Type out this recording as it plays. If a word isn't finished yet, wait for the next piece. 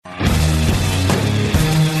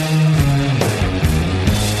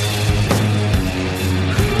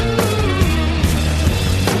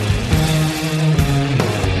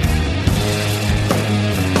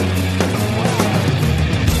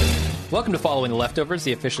following The Leftovers,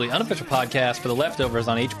 the officially unofficial podcast for The Leftovers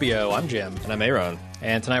on HBO. I'm Jim. And I'm Aaron.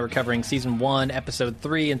 And tonight we're covering Season 1, Episode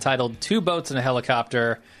 3, entitled Two Boats and a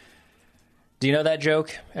Helicopter. Do you know that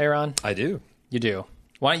joke, Aaron? I do. You do.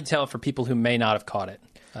 Why don't you tell it for people who may not have caught it?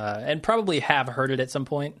 And probably have heard it at some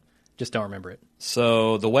point, just don't remember it.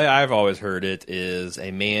 So the way I've always heard it is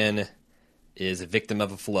a man is a victim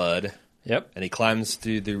of a flood. Yep. And he climbs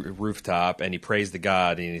through the rooftop and he prays to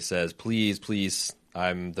God and he says, please, please,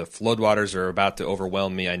 the floodwaters are about to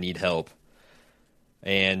overwhelm me. I need help.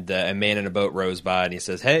 And a man in a boat rows by and he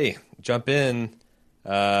says, hey, jump in.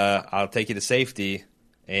 I'll take you to safety.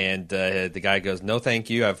 And the guy goes, no, thank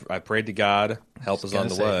you. I prayed to God. Help is on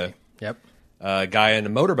the way. Yep. A guy in a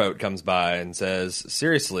motorboat comes by and says,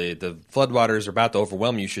 seriously, the floodwaters are about to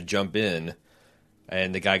overwhelm you. You should jump in.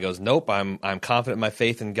 And the guy goes, nope, I'm confident in my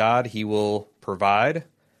faith in God. He will provide,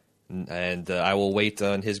 and I will wait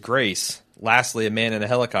on his grace. Lastly, a man in a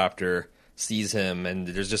helicopter sees him, and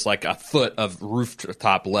there's just like a foot of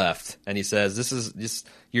rooftop left. And he says, this is just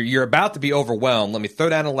you're about to be overwhelmed. Let me throw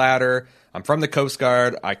down a ladder. I'm from the Coast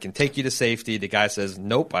Guard. I can take you to safety. The guy says,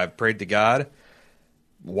 nope, I've prayed to God.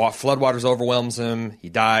 Floodwaters overwhelms him. He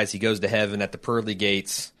dies. He goes to heaven at the pearly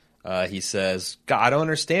gates. He says, God, I don't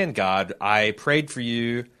understand, God. I prayed for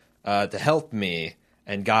you to help me.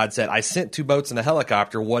 And God said, I sent two boats and a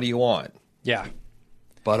helicopter. What do you want? Yeah.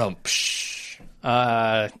 But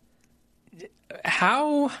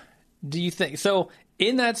how do you think? So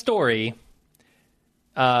in that story,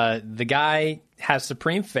 the guy has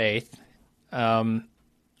supreme faith, but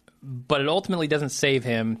it ultimately doesn't save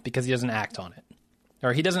him because he doesn't act on it.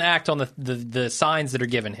 Or he doesn't act on the signs that are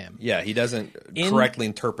given him. Yeah, he doesn't correctly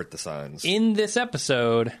interpret the signs. In this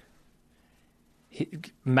episode,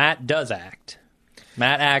 Matt does act.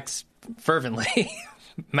 Matt acts fervently.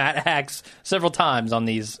 Matt acts several times on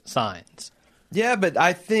these signs. Yeah, but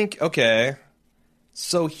I think, okay,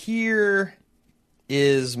 so here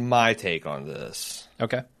is my take on this.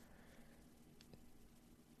 Okay.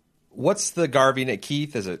 What's the Garvey name?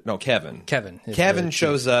 Keith? Is it? No, Kevin. Kevin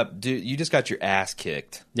shows up. Dude, you just got your ass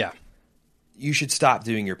kicked. Yeah. You should stop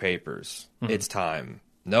doing your papers. Mm-hmm. It's time.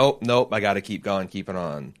 Nope. I got to keep going, keeping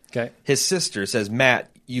on. Okay. His sister says, Matt,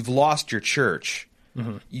 you've lost your church.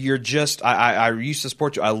 Mm-hmm. You're just, I used to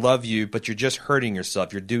support you. I love you, but you're just hurting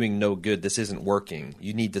yourself. You're doing no good. This isn't working.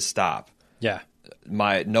 You need to stop. Yeah.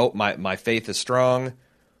 My faith is strong.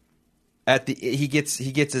 He gets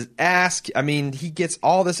his ass. I mean, he gets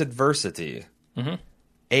all this adversity, mm-hmm.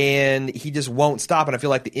 and he just won't stop. And I feel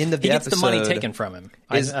like the end of the episode, the money taken from him.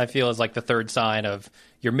 I feel is like the third sign of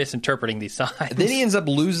you're misinterpreting these signs. Then he ends up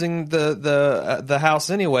losing the house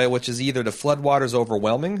anyway, which is either the floodwaters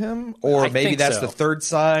overwhelming him, or maybe that's the third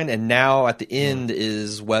sign. And now at the end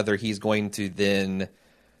is whether he's going to then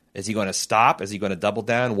is he going to stop? Is he going to double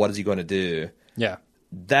down? What is he going to do? Yeah,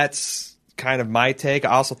 that's kind of my take.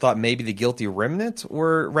 I also thought maybe the guilty remnant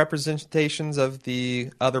were representations of the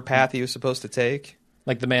other path he was supposed to take.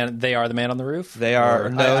 Like they are the man on the roof? They are.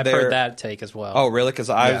 I've heard that take as well. Oh, really? Because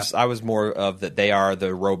I was more of that they are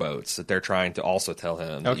the rowboats that they're trying to also tell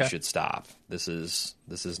him that you should stop. This is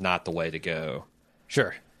not the way to go.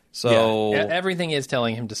 Sure. So everything is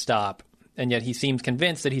telling him to stop, and yet he seems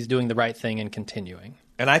convinced that he's doing the right thing and continuing.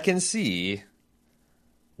 And I can see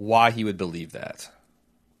why he would believe that.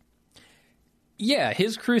 Yeah,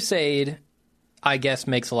 his crusade, I guess,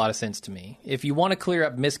 makes a lot of sense to me. If you want to clear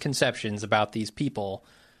up misconceptions about these people,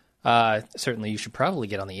 certainly you should probably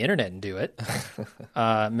get on the internet and do it.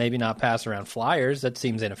 Maybe not pass around flyers. That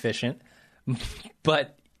seems inefficient.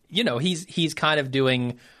 But, he's kind of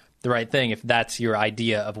doing the right thing if that's your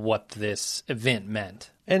idea of what this event meant.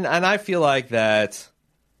 And I feel like that's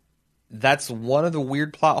one of the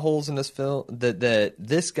weird plot holes in this film, that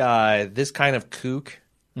this guy, this kind of kook,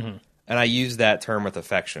 mm-hmm. And I use that term with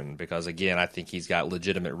affection because, again, I think he's got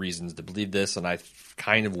legitimate reasons to believe this, and I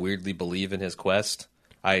kind of weirdly believe in his quest.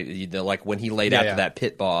 Like when he laid out to that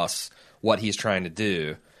pit boss what he's trying to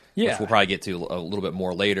do, which we'll probably get to a little bit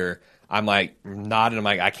more later. I'm like nodding. I'm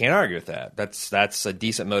like, I can't argue with that. That's a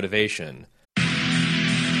decent motivation.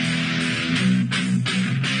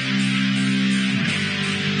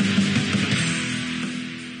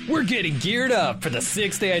 We're getting geared up for the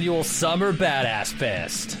 6th annual Summer Badass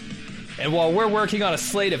Fest. And while we're working on a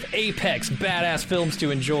slate of apex badass films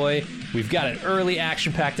to enjoy, we've got an early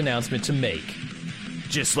action-packed announcement to make.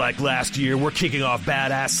 Just like last year, we're kicking off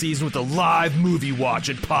Badass Season with a live movie watch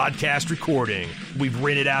and podcast recording. We've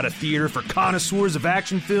rented out a theater for connoisseurs of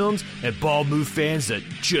action films and bald move fans that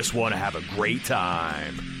just want to have a great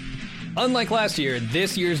time. Unlike last year,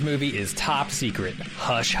 this year's movie is top secret.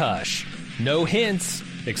 Hush, hush. No hints,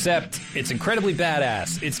 Except, it's incredibly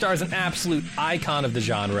badass. It stars an absolute icon of the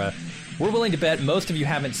genre. We're willing to bet most of you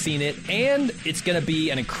haven't seen it, and it's going to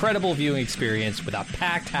be an incredible viewing experience with a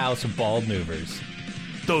packed house of bald movers.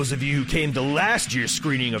 Those of you who came to last year's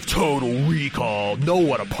screening of Total Recall know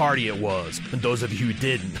what a party it was. And those of you who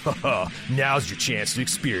didn't, now's your chance to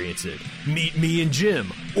experience it. Meet me and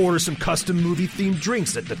Jim, order some custom movie-themed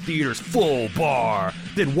drinks at the theater's full bar,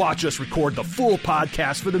 then watch us record the full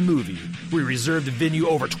podcast for the movie. We reserved the venue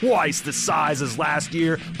over twice the size as last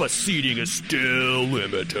year, but seating is still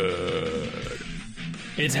limited.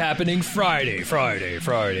 It's happening Friday,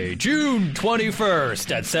 June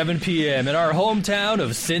 21st at 7 p.m. in our hometown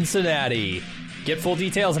of Cincinnati. Get full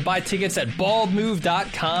details and buy tickets at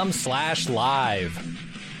baldmove.com/live.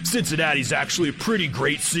 Cincinnati's actually a pretty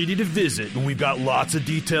great city to visit, and we've got lots of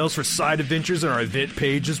details for side adventures on our event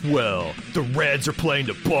page as well. The Reds are playing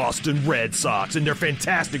the Boston Red Sox in their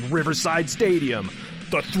fantastic Riverside Stadium.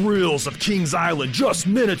 The thrills of Kings Island just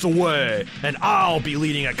minutes away, and I'll be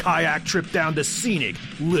leading a kayak trip down the scenic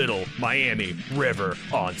Little Miami River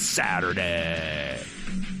on Saturday.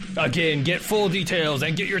 Again, get full details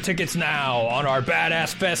and get your tickets now on our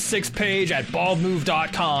Badass Fest 6 page at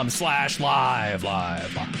baldmove.com/live.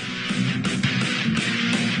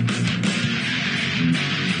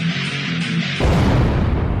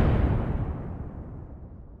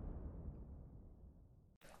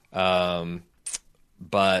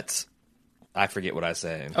 But I forget what I was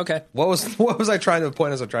saying. Okay. What was I trying to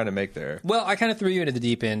point? Was I trying to make there? Well, I kind of threw you into the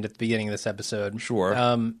deep end at the beginning of this episode. Sure.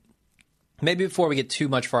 Maybe before we get too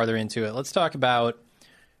much farther into it, let's talk about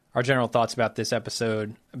our general thoughts about this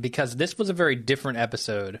episode, because this was a very different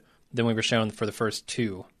episode than we were shown for the first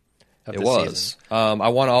two of the season. I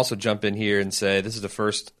want to also jump in here and say this is the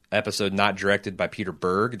first episode not directed by Peter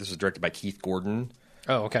Berg. This was directed by Keith Gordon.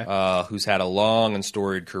 Oh, okay. Who's had a long and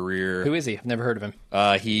storied career. Who is he? I've never heard of him.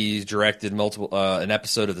 He's directed multiple an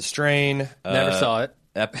episode of The Strain. Never saw it.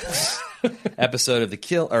 Episodes of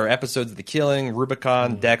The Killing,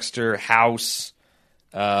 Rubicon, Dexter, House,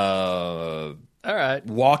 All right.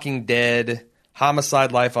 Walking Dead,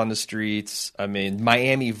 Homicide: Life on the Streets. I mean,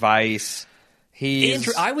 Miami Vice.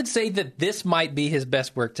 I would say that this might be his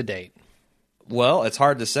best work to date. Well, it's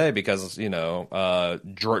hard to say because, you know, no,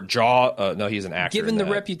 he's an actor. Given the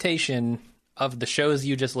reputation of the shows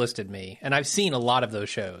you just listed me, and I've seen a lot of those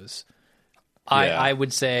shows, Yeah. I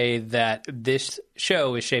would say that this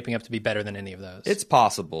show is shaping up to be better than any of those. It's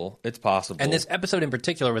possible. It's possible. And this episode in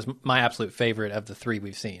particular was my absolute favorite of the three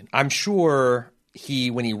we've seen. I'm sure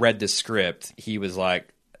when he read this script, he was like,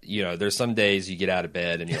 you know, there's some days you get out of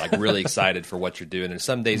bed and you're like really excited for what you're doing. And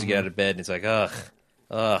some days you get out of bed and it's like, ugh,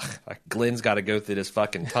 Glenn's got to go through this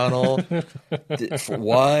fucking tunnel. For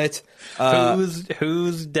what?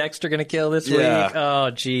 Who's Dexter going to kill this week? Oh,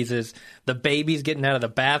 Jesus. The baby's getting out of the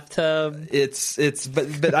bathtub.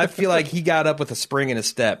 But I feel like he got up with a spring in his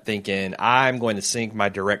step thinking, I'm going to sink my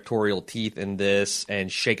directorial teeth in this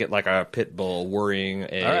and shake it like a pit bull worrying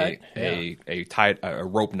a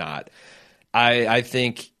rope knot. I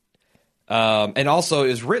think, and also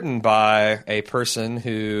is written by a person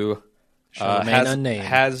who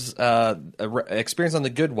has experience on The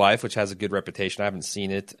Good Wife, which has a good reputation. I haven't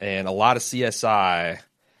seen it, and a lot of CSI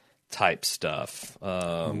type stuff.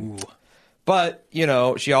 But you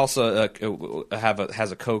know, she also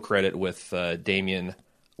has a co-credit with Damien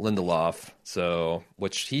Lindelof,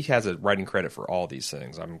 which he has a writing credit for all these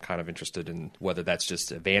things. I'm kind of interested in whether that's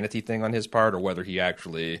just a vanity thing on his part or whether he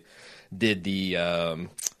actually did the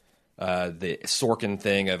Sorkin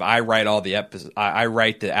thing of I write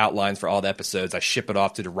the outlines for all the episodes, I ship it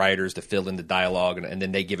off to the writers to fill in the dialogue, and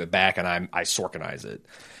then they give it back, and I Sorkinize it.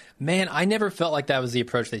 Man, I never felt like that was the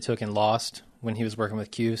approach they took in Lost when he was working with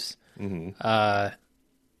Cuse. Mm-hmm.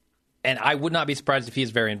 And I would not be surprised if he's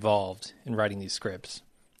very involved in writing these scripts,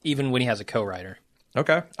 even when he has a co-writer.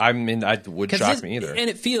 Okay. I mean, it wouldn't shock me either. And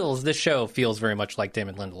this show feels very much like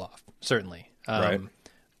Damon Lindelof, certainly. Right.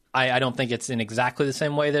 I don't think it's in exactly the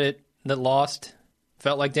same way that Lost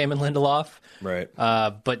felt like Damon Lindelof. Right.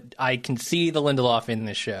 But I can see the Lindelof in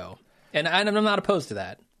this show. And I'm not opposed to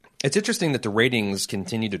that. It's interesting that the ratings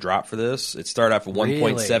continue to drop for this. It started off at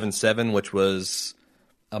 1.77, which was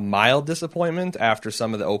a mild disappointment after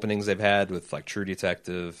some of the openings they've had with like True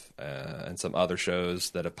Detective and some other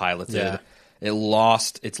shows that have piloted. Yeah.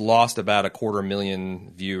 It's lost about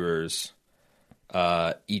 250,000 viewers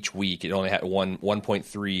each week. It only had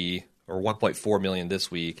 1.3 or 1.4 million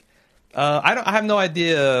this week. I have no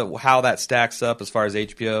idea how that stacks up as far as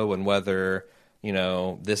HBO and whether, you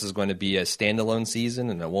know, this is going to be a standalone season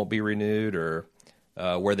and it won't be renewed, or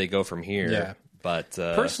where they go from here. Yeah. But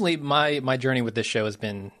personally, my journey with this show has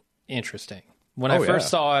been interesting. When I Oh, first yeah.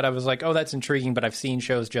 saw it, I was like, oh, that's intriguing, but I've seen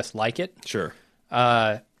shows just like it. Sure.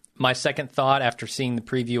 My second thought after seeing the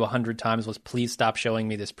preview 100 times was, please stop showing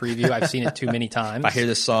me this preview. I've seen it too many times. I hear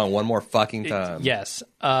this song one more fucking time. Yes.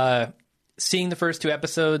 Seeing the first 2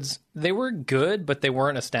 episodes, they were good, but they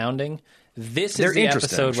weren't astounding. This They're is the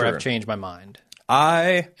interesting, episode where sure. I've changed my mind.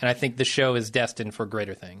 And And I think the show is destined for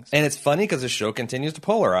greater things. it's funny because the show continues to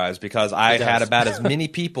polarize because I does. had about as many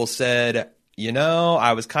people said,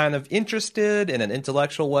 I was kind of interested in an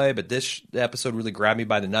intellectual way, but this episode really grabbed me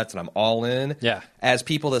by the nuts and I'm all in. Yeah. As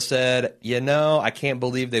people that said, I can't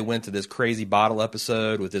believe they went to this crazy bottle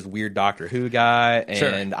episode with this weird Doctor Who guy,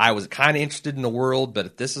 and I was kind of interested in the world, but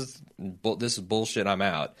if this is bullshit, I'm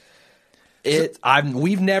out.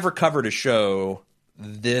 We've never covered a show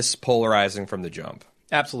this polarizing from the jump.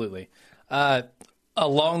 Absolutely.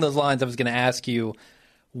 Along those lines, I was going to ask you,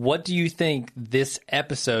 what do you think this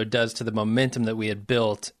episode does to the momentum that we had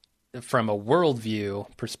built from a worldview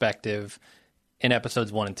perspective in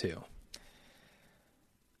episodes 1 and 2?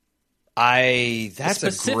 That's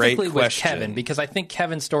a Specifically great with question. Kevin, because I think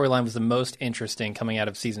Kevin's storyline was the most interesting coming out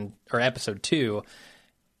of episode 2,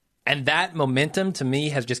 and that momentum to me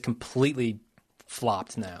has just completely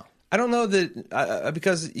flopped now. I don't know that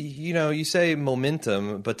because you say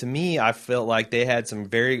momentum, but to me, I felt like they had some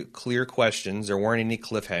very clear questions. There weren't any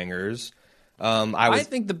cliffhangers. I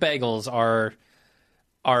think the bagels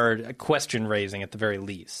are question raising at the very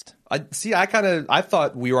least. I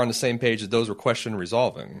thought we were on the same page that those were question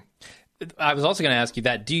resolving. I was also going to ask you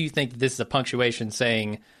that. Do you think that this is a punctuation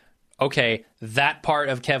saying, okay, that part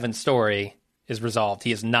of Kevin's story is resolved?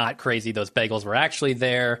 He is not crazy. Those bagels were actually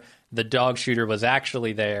there. The dog shooter was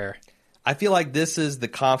actually there. I feel like this is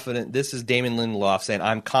Damon Lindelof saying,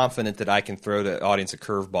 I'm confident that I can throw the audience a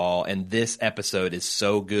curveball, and this episode is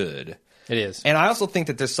so good. It is. And I also think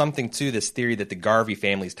that there's something to this theory that the Garvey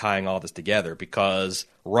family is tying all this together, because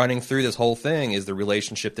running through this whole thing is the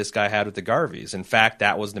relationship this guy had with the Garveys. In fact,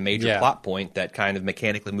 that was the major plot point that kind of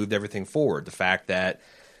mechanically moved everything forward. The fact that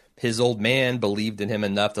his old man believed in him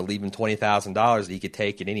enough to leave him $20,000 that he could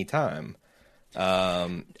take at any time.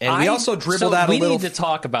 And we also dribbled out a little. We need to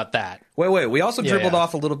talk about that. Wait. We also dribbled Yeah.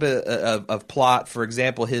 off a little bit of plot. For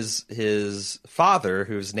example, his father,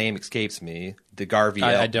 whose name escapes me, the Garvey,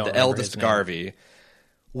 I don't the remember eldest his name. Garvey.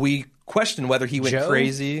 We questioned whether he went Joe?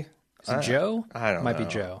 crazy. Is it Joe? I don't Might know.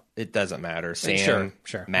 be Joe. It doesn't matter. Sam,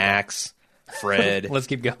 Sure. Max, Fred. Let's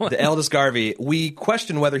keep going. The eldest Garvey. We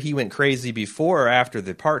questioned whether he went crazy before or after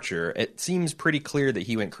the departure. It seems pretty clear that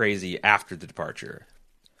he went crazy after the departure.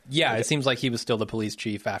 Yeah, it seems like he was still the police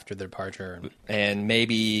chief after the departure. And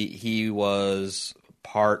maybe he was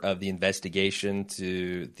part of the investigation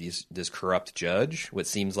to this corrupt judge. What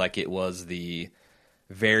seems like it was the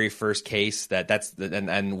very first case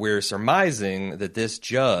and we're surmising that this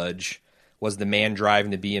judge was the man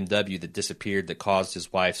driving the BMW that disappeared, that caused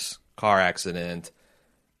his wife's car accident.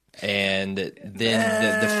 And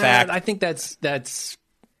then the fact, I think that's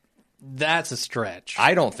a stretch.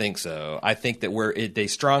 I don't think so. I think that they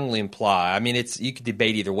strongly imply. I mean, you could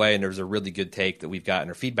debate either way, and there's a really good take that we've got in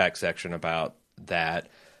our feedback section about that.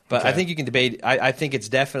 But I think you can debate. I think it's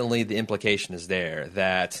definitely the implication is there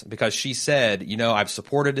that because she said, I've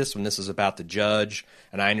supported this when this is about the judge,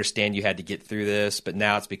 and I understand you had to get through this, but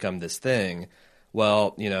now it's become this thing.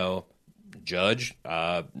 Well, judge,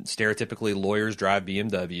 stereotypically lawyers drive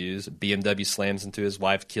BMWs. BMW slams into his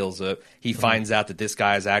wife, kills it. He finds out that this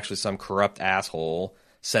guy is actually some corrupt asshole,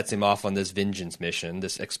 sets him off on this vengeance mission,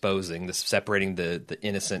 this separating the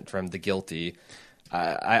innocent from the guilty.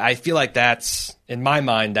 I feel like in my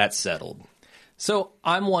mind, that's settled. So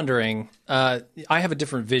I'm wondering, I have a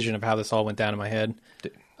different vision of how this all went down in my head.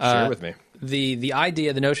 Share with me. The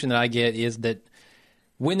idea, the notion that I get is that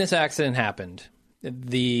when this accident happened,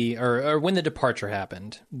 or when the departure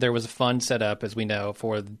happened, there was a fund set up, as we know,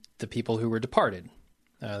 for the people who were departed,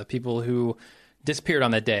 the people who disappeared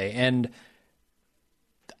on that day. And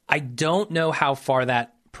I don't know how far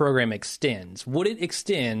that program extends. Would it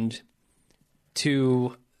extend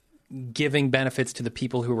to giving benefits to the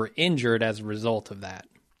people who were injured as a result of that?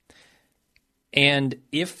 And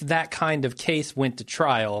if that kind of case went to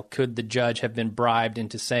trial, could the judge have been bribed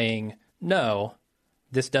into saying, no,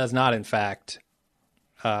 this does not, in fact,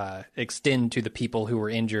 extend to the people who were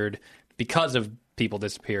injured because of people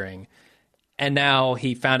disappearing? And now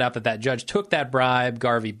he found out that judge took that bribe,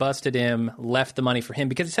 Garvey busted him, left the money for him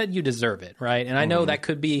because he said you deserve it, right? And I know that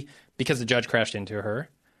could be because the judge crashed into her.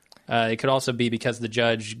 It could also be because the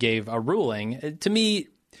judge gave a ruling. To me,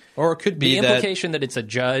 or it could be the implication that it's a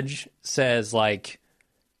judge says like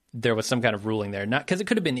there was some kind of ruling there, not because it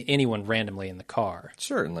could have been anyone randomly in the car.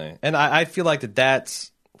 Certainly. And I feel like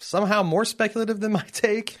that's somehow more speculative than my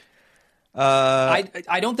take.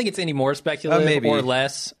 I don't think it's any more speculative maybe. or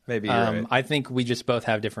less. Maybe you're right. I think we just both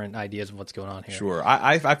have different ideas of what's going on here. Sure.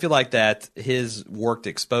 I feel like that his work to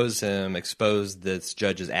expose this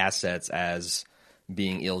judge's assets as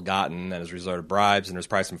being ill-gotten as a result of bribes, and there's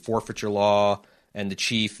probably some forfeiture law, and the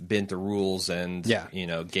chief bent the rules and,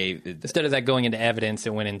 gave... Instead of that going into evidence,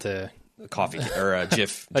 it went into... a coffee or a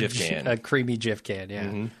Jif can. A creamy Jif can,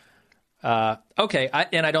 yeah. Okay,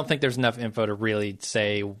 and I don't think there's enough info to really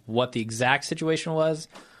say what the exact situation was,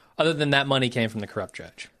 other than that money came from the corrupt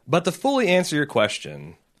judge. But to fully answer your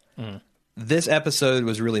question, this episode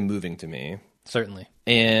was really moving to me. Certainly.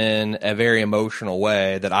 In a very emotional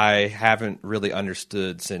way that I haven't really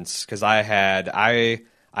understood since, because I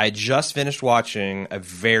just finished watching a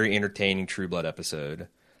very entertaining True Blood episode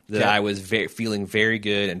that I was feeling very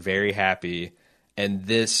good and very happy. And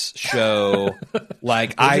this show,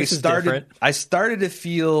 like I started to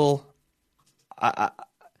feel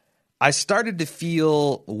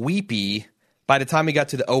weepy by the time we got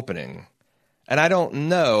to the opening. And I don't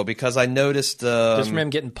know, because I noticed just from him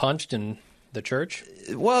getting punched in the church.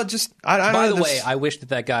 Well, just by the way, I wish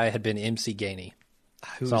that guy had been MC Gainey.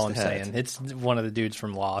 That's all I'm that? saying. It's one of the dudes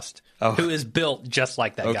from Lost who is built just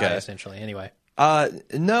like that guy, essentially. Anyway,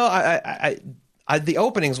 no, I the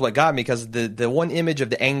opening's what got me, because the one image of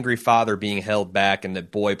the angry father being held back and the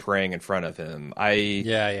boy praying in front of him.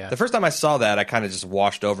 The first time I saw that, I kind of just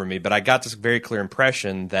washed over me, but I got this very clear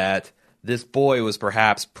impression that this boy was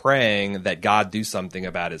perhaps praying that God do something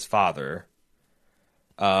about his father.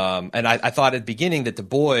 And I thought at the beginning that the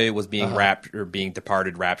boy was being raptured, or being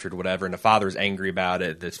departed, raptured, whatever, and the father is angry about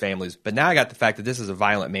it, this family's. But now I got the fact that this is a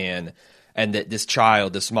violent man, and that this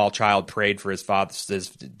small child, prayed for his father,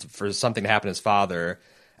 for something to happen to his father,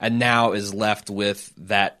 and now is left with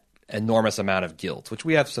that enormous amount of guilt, which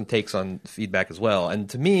we have some takes on feedback as well. And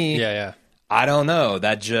to me, I don't know,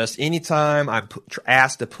 that just anytime I'm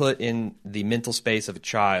asked to put in the mental space of a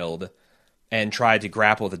child and try to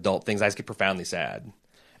grapple with adult things, I just get profoundly sad.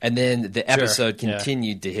 And then the episode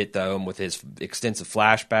continued to hit home with his extensive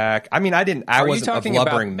flashback. I mean, I wasn't a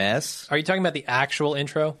blubbering mess. Are you talking about the actual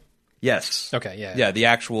intro? Yes. Okay, yeah. Yeah, the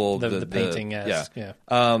actual... The painting, yeah.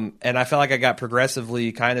 And I felt like I got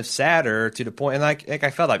progressively kind of sadder to the point, and I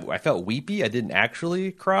felt weepy. I didn't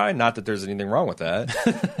actually cry. Not that there's anything wrong with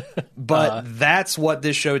that. But that's what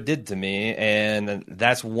this show did to me, and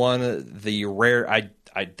that's one of the rare...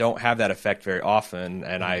 I don't have that effect very often,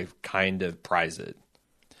 and I kind of prize it.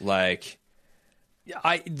 Like...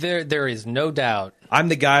 There is no doubt. I'm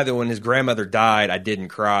the guy that when his grandmother died, I didn't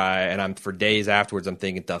cry, and for days afterwards, I'm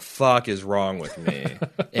thinking, the fuck is wrong with me?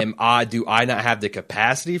 Do I not have the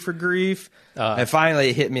capacity for grief? And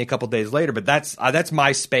finally, it hit me a couple days later. But that's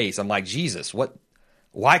my space. I'm like, Jesus, what?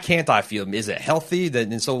 Why can't I feel? Is it healthy?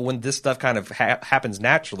 And so when this stuff kind of happens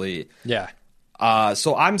naturally,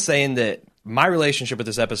 so I'm saying that my relationship with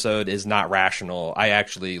this episode is not rational. I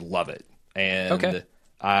actually love it, and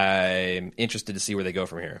I'm interested to see where they go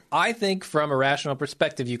from here. I think from a rational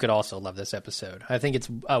perspective, you could also love this episode. I think it's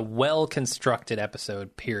a well-constructed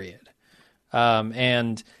episode, period.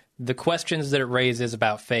 And the questions that it raises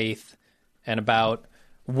about faith and about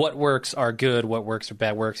what works are good, what works are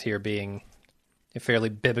bad, works here being a fairly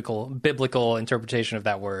biblical interpretation of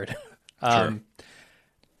that word. Sure.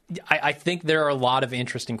 I think there are a lot of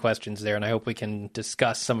interesting questions there, and I hope we can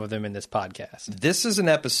discuss some of them in this podcast. This is an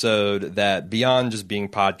episode that, beyond just being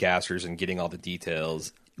podcasters and getting all the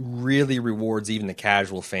details, really rewards even the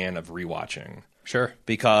casual fan of rewatching. Sure.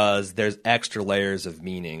 Because there's extra layers of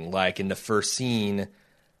meaning. Like in the first scene,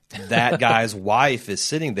 that guy's wife is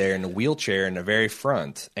sitting there in a wheelchair in the very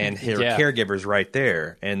front, and her caregiver's right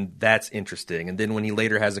there, and that's interesting. And then when he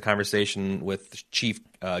later has a conversation with Chief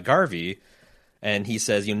Garvey, and he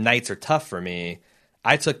says, nights are tough for me.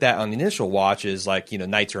 I took that on the initial watch as like,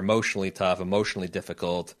 nights are emotionally tough, emotionally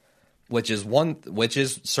difficult, which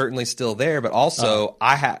is certainly still there. But also,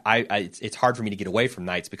 it's hard for me to get away from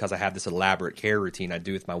nights because I have this elaborate care routine I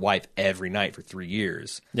do with my wife every night for 3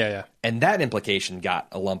 years. Yeah. And that implication got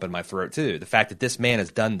a lump in my throat too. The fact that this man has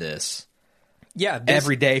done this.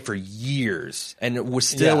 Every day for years, and it was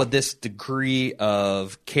still with this degree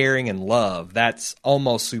of caring and love. That's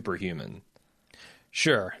almost superhuman.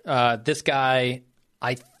 Sure. This guy,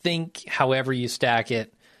 I think, however you stack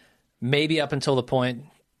it, maybe up until the point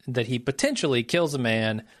that he potentially kills a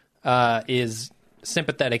man, is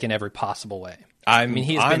sympathetic in every possible way. I'm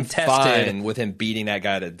been tested. Fine with him beating that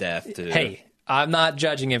guy to death, too. Hey, I'm not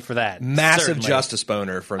judging him for that. Massive certainly. justice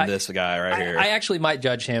boner from this guy right here. I actually might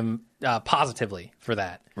judge him positively for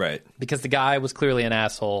that. Right. Because the guy was clearly an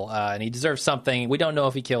asshole, and he deserves something. We don't know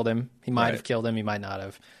if he killed him. He might Right. have killed him. He might not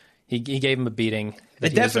have. He gave him a beating. That It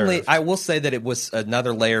he definitely, deserved. I will say that it was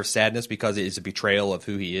another layer of sadness because it is a betrayal of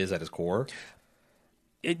who he is at his core.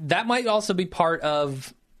 That might also be part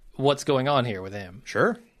of what's going on here with him.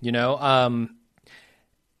 Sure. You know,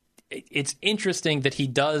 it's interesting that he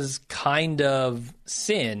does kind of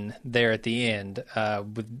sin there at the end.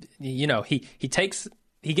 With he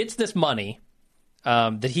gets this money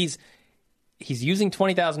that he's using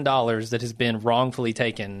 $20,000 that has been wrongfully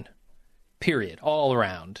taken. Period, all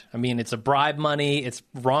around. I mean, it's a bribe money. It's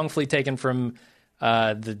wrongfully taken from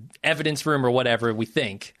the evidence room or whatever we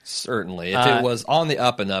think. Certainly. If it was on the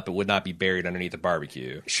up and up, it would not be buried underneath the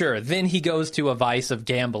barbecue. Sure. Then he goes to a vice of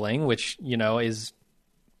gambling, which, is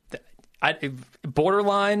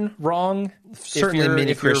borderline wrong. Certainly,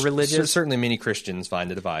 if you're religious. Certainly, many Christians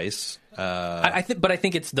find it a vice. I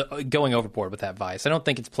think it's the going overboard with that vice. I don't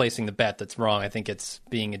think it's placing the bet that's wrong. I think it's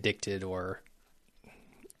being addicted or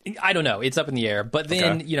I don't know. It's up in the air. But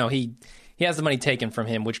then, Okay. he has the money taken from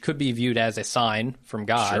him, which could be viewed as a sign from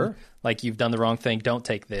God. Sure. Like, you've done the wrong thing. Don't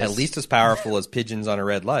take this. At least as powerful as pigeons on a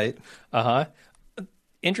red light. Uh-huh.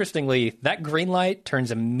 Interestingly, that green light turns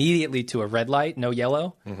immediately to a red light, no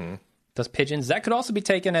yellow. Mm-hmm. Those pigeons, that could also be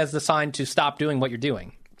taken as the sign to stop doing what you're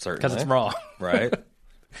doing. Certainly. Because it's wrong. Right.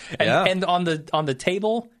 And on the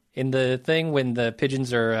table, in the thing, when the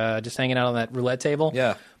pigeons are just hanging out on that roulette table,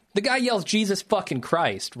 Yeah. the guy yells Jesus fucking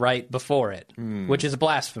Christ right before it, which is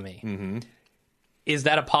blasphemy. Mm-hmm. Is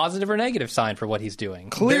that a positive or negative sign for what he's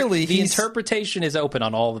doing? Clearly, the interpretation is open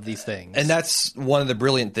on all of these things. And that's one of the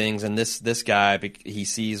brilliant things. And this guy, he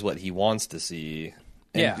sees what he wants to see.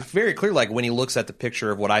 And Yeah. it's very clear, like when he looks at the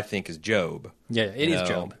picture of what I think is Job. Yeah, it is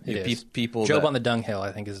Job. It is. People Job that- on the Dunghill,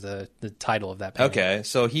 I think, is the title of that painting. Okay,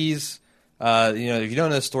 so he's, if you don't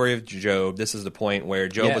know the story of Job, this is the point where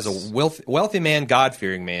Job was Yes. a wealthy man,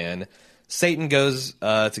 God-fearing man. Satan goes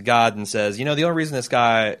to God and says, the only reason this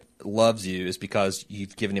guy loves you is because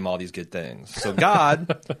you've given him all these good things. So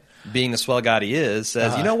God, being the swell God he is,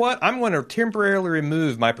 says, you know what? I'm going to temporarily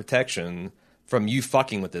remove my protection from you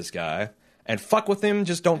fucking with this guy. And fuck with him,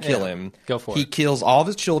 just don't kill him. Go for He it. kills all of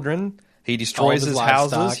his children. He destroys his his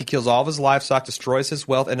livestock. houses. He kills all of his livestock, destroys his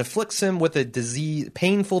wealth, and afflicts him with a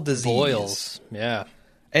painful disease. Boils. Yeah.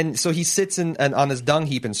 And so he sits on his dung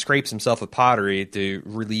heap and scrapes himself with pottery to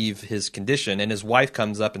relieve his condition. And his wife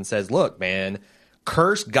comes up and says, "Look, man,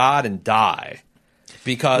 curse God and die."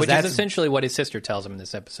 Because Which that's is essentially what his sister tells him in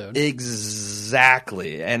this episode.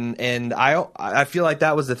 exactly. And I feel like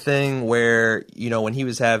that was the thing where, when he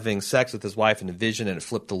was having sex with his wife in a vision and it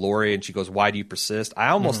flipped to Lori and she goes, "Why do you persist?" I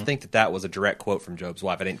almost think that was a direct quote from Job's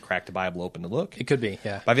wife. I didn't crack the Bible open to look. It could be,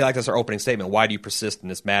 yeah. But I feel like that's our opening statement. Why do you persist in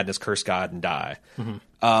this madness? Curse God and die. And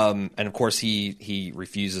of course, he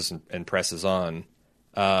refuses and presses on.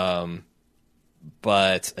 But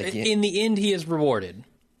again, In the end, he is rewarded.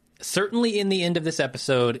 Certainly in the end of this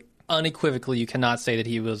episode, unequivocally, you cannot say that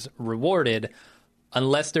he was rewarded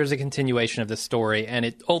unless there's a continuation of the story, and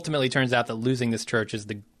it ultimately turns out that losing this church is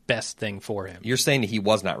the best thing for him. you're saying that he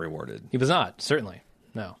was not rewarded. He was not, certainly.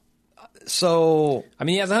 No. So I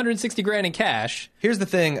mean, he has 160 grand in cash. here's the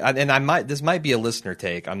thing, and this might be a listener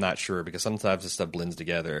take. I'm not sure because sometimes this stuff blends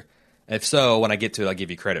together. If so, when I get to it, I'll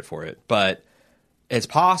give you credit for it. But it's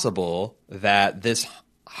possible that this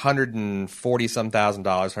 $140-some thousand,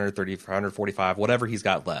 130, 145, whatever he's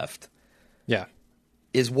got left, Yeah.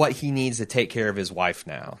 is what he needs to take care of his wife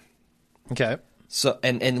now. Okay. So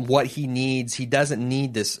and what he needs, he doesn't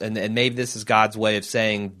need this, and maybe this is God's way of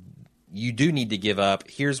saying, you do need to give up.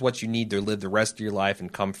 Here's what you need to live the rest of your life in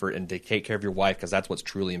comfort and to take care of your wife, because that's what's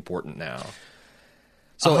truly important now.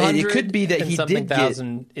 So it could be that he did get.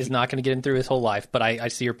 $100,000 is not going to get him through his whole life, but I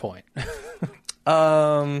see your point.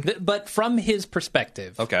 But from his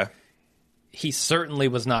perspective, Okay. he certainly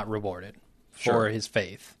was not rewarded for Sure. his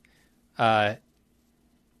faith. And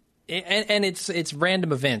it's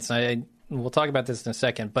random events. We'll talk about this in a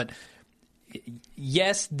second, but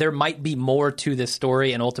yes, there might be more to this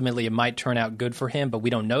story, and ultimately it might turn out good for him, but we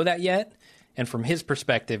don't know that yet. And from his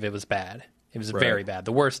perspective, it was bad. It was very bad.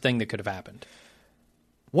 The worst thing that could have happened.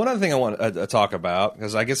 One other thing I want to talk about,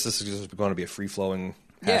 because I guess this is just going to be a free-flowing,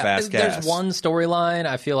 half-assed there's cast. one storyline.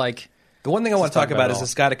 I feel like The one thing I want to talk talk about about it is all.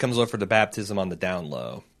 this guy that comes over for the baptism on the down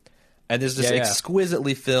low. And there's this Yeah, yeah.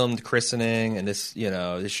 exquisitely filmed christening, and this,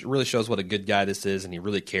 this really shows what a good guy this is, and he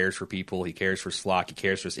really cares for people. He cares for his flock. He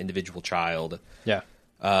cares for his individual child. yeah.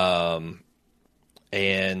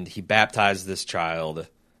 And he baptized this child,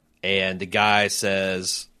 and the guy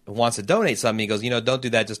says, wants to donate something. He goes, don't do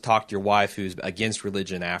that. Just talk to your wife who's against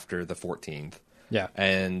religion after the 14th. Yeah.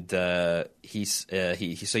 And so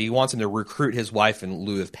he wants him to recruit his wife in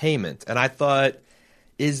lieu of payment. And I thought,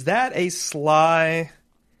 is that a sly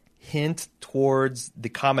hint towards the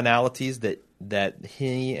commonalities that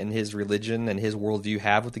he and his religion and his worldview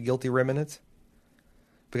have with the guilty remnant?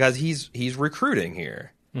 Because he's recruiting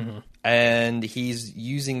here. Mm-hmm. And he's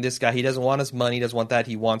using this guy. He doesn't want his money. He doesn't want that.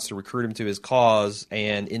 He wants to recruit him to his cause,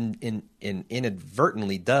 and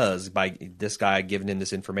inadvertently does by this guy giving him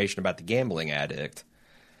this information about the gambling addict.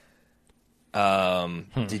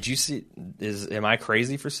 Did you see? Am I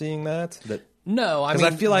crazy for seeing that? No, I because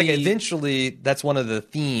mean, I feel like eventually that's one of the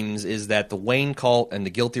themes is that the Wayne cult and the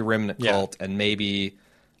guilty remnant cult, and maybe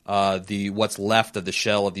the what's left of the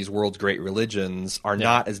shell of these world's great religions are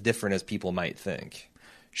not as different as people might think.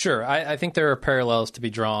 Sure. I think there are parallels to be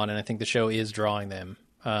drawn, and I think the show is drawing them.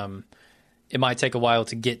 It might take a while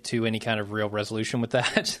to get to any kind of real resolution with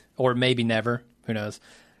that, or maybe never. Who knows?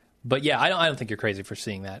 But yeah, I don't think you're crazy for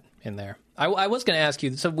seeing that in there. I was going to ask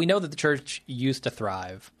you, so we know that the church used to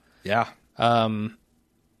thrive. Yeah. Now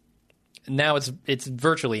it's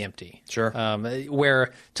virtually empty. Sure.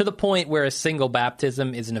 Where to the point where a single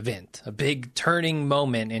baptism is an event, a big turning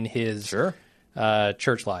moment in his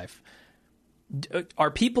church life. Are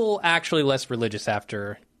people actually less religious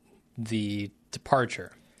after the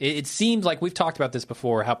departure? It seems like we've talked about this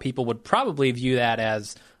before, how people would probably view that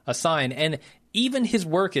as a sign. And even his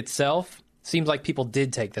work itself seems like people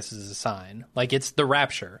did take this as a sign. Like it's the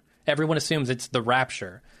rapture. Everyone assumes it's the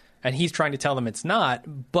rapture. And he's trying to tell them it's not.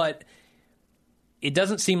 But it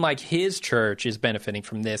doesn't seem like his church is benefiting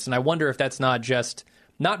from this. And I wonder if that's not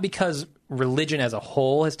because religion as a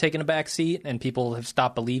whole has taken a back seat and people have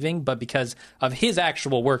stopped believing, but because of his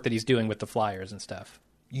actual work that he's doing with the flyers and stuff.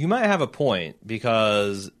 You might have a point,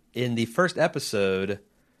 because in the first episode,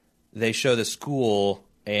 they show the school,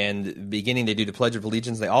 and beginning they do the Pledge of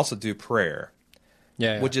Allegiance. They also do prayer,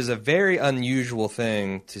 which is a very unusual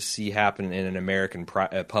thing to see happen in an American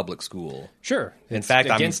public school. Sure. In fact,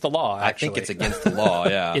 against the law, actually. I think it's against the law,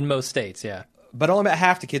 yeah. In most states, yeah. But only about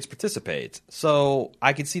half the kids participate. So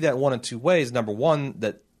I could see that one of two ways. Number one,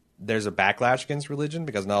 that there's a backlash against religion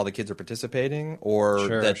because not all the kids are participating, or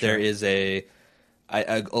there is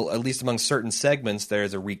at least among certain segments, there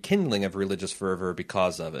is a rekindling of religious fervor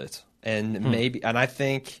because of it. And and I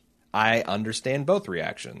think I understand both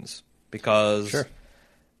reactions, because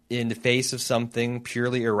in the face of something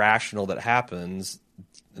purely irrational that happens,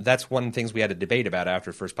 that's one of the things we had a debate about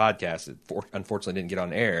after the first podcast. It unfortunately didn't get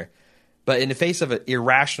on air. But in the face of an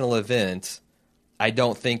irrational event, I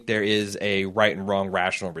don't think there is a right and wrong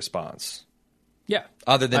rational response. Yeah.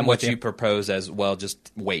 Other than what you propose as, well,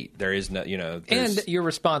 just wait. There is no, And your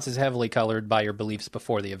response is heavily colored by your beliefs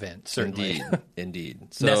before the event, certainly. Indeed.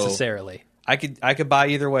 So necessarily. I could buy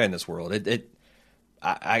either way in this world.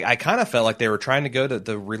 I kind of felt like they were trying to go to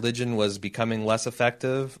the religion was becoming less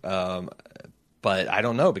effective, but I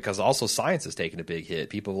don't know, because also science has taken a big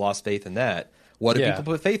hit. People have lost faith in that. What do people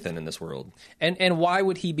put faith in this world? And why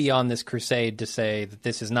would he be on this crusade to say that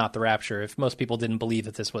this is not the rapture if most people didn't believe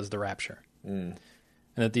that this was the rapture? And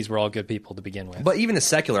that these were all good people to begin with? But even the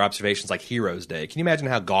secular observations like Heroes Day, can you imagine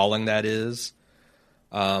how galling that is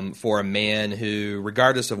for a man who,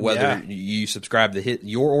 regardless of whether you subscribe to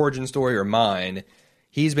your origin story or mine,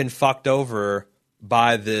 he's been fucked over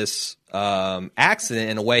by this accident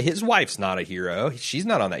in a way. His wife's not a hero. She's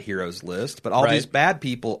not on that heroes list, but all these bad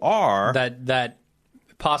people are. That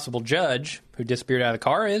possible judge who disappeared out of the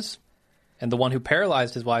car is, and the one who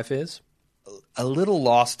paralyzed his wife is. A little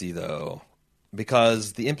losty, though,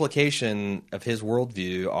 because the implication of his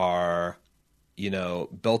worldview are,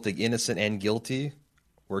 both the innocent and guilty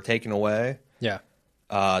were taken away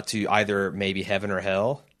to either maybe heaven or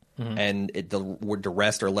hell. Mm-hmm. And the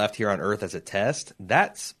rest are left here on Earth as a test.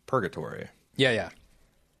 That's purgatory. Yeah.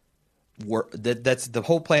 That's the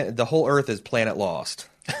whole planet. The whole Earth is planet lost.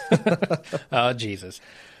 Oh, Jesus.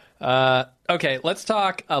 Okay, let's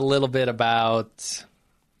talk a little bit about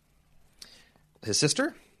his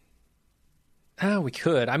sister. We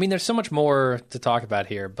could. I mean, there's so much more to talk about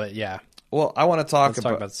here, but yeah. Well, I want to talk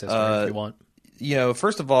about the sister if you want.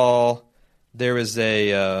 First of all, there was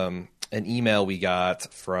an email we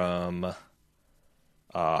got from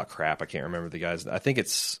I can't remember the guy's. I think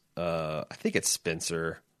it's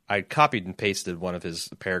Spencer. I copied and pasted one of his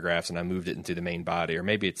paragraphs and I moved it into the main body, or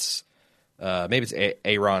maybe it's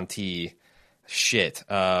Aaron T. Shit.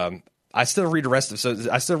 I still read the rest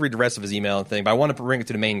of his email and thing, but I want to bring it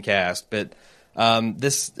to the main cast. But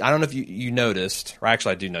this, I don't know if you noticed, or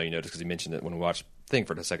actually I do know you noticed because he mentioned it when we watched the thing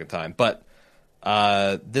for the second time. But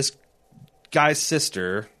this guy's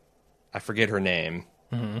sister I forget her name.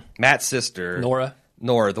 Matt's sister.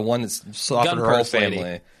 Nora, the one that's slaughtered her whole Gun-purse lady.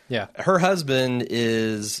 family. Yeah. Her husband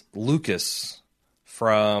is Lucas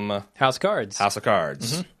from House of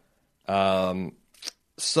Cards.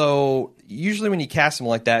 So usually when you cast him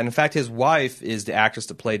like that, and in fact, his wife is the actress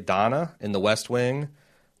that played Donna in The West Wing,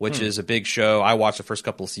 which is a big show. I watched the first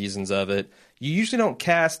couple of seasons of it. You usually don't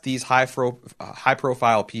cast these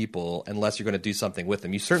high-profile people unless you're going to do something with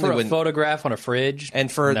them. You certainly For a wouldn't. photograph on a fridge.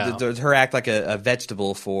 And for No. her act like a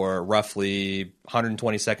vegetable for roughly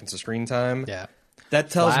 120 seconds of screen time. Yeah. That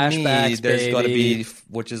tells me Flashbacks, there's going to baby. be,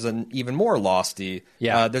 which is an even more losty.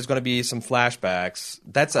 Yeah. There's going to be some flashbacks.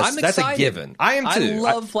 That's I'm a excited. given. I am too.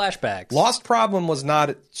 I love flashbacks. Lost problem was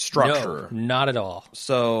not structure. No, not at all.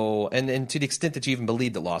 So, and to the extent that you even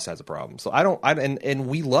believe that Lost has a problem. So and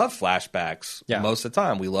we love flashbacks most of the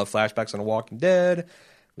time. We love flashbacks on The Walking Dead.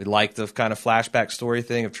 We like the kind of flashback story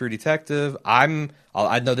thing of True Detective. I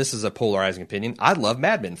know this is a polarizing opinion. I love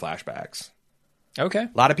Mad Men flashbacks. Okay.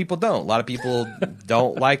 A lot of people don't. A lot of people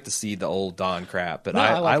don't like to see the old Don crap, but No,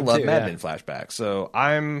 I like I them love too, Mad yeah. Men flashbacks. So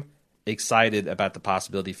I'm excited about the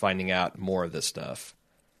possibility of finding out more of this stuff.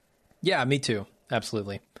 Yeah, me too.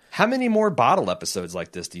 Absolutely. How many more bottle episodes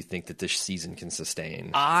like this do you think that this season can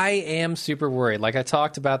sustain? I am super worried. Like I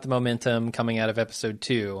talked about the momentum coming out of episode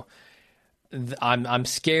 2. I'm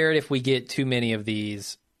scared if we get too many of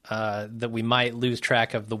these that we might lose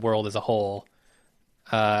track of the world as a whole.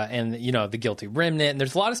 And, the Guilty Remnant. And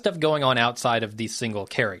there's a lot of stuff going on outside of these single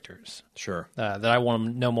characters Sure. that I want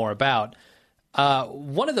to know more about.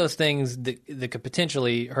 One of those things that could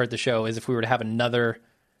potentially hurt the show is if we were to have another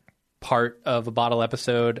part of a bottle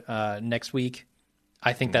episode next week.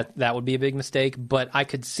 I think that would be a big mistake, but I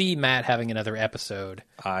could see Matt having another episode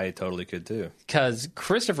I totally could too. because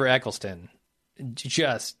Christopher Eccleston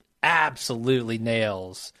just absolutely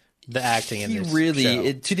nails the acting in He this really,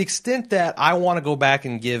 show. to the extent that I want to go back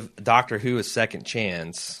and give Doctor Who a second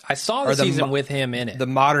chance. I saw or the season with him in it. The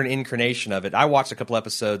modern incarnation of it. I watched a couple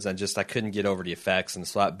episodes and I couldn't get over the effects and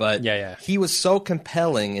stuff. But Yeah. he was so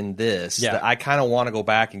compelling in this Yeah. that I kind of want to go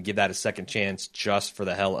back and give that a second chance just for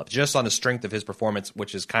the hell of, just on the strength of his performance,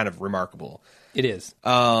 which is kind of remarkable. It is.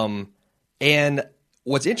 And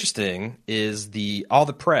what's interesting is all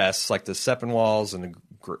the press, like the Seppenwalds and the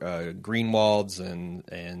Greenwalds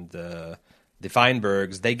and the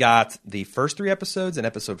Feinbergs, they got the first 3 episodes and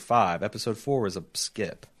episode 5. Episode 4 was a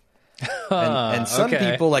skip. And some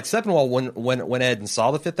okay. people, like Seppenwall, went ahead and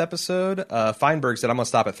saw the 5th episode. Feinberg said, I'm going to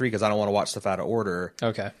stop at 3 because I don't want to watch stuff out of order.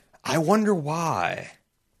 Okay. I wonder why.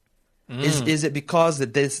 Is it because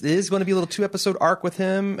that this is going to be a little 2-episode arc with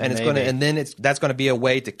him, and that's going to be a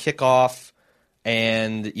way to kick off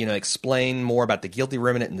and explain more about the Guilty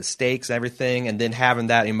Remnant and the stakes and everything, and then having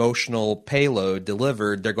that emotional payload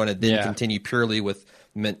delivered, they're going to then continue purely with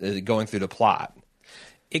going through the plot.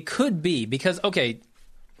 It could be because, okay,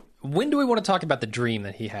 when do we want to talk about the dream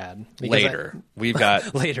that he had? Because Later. We've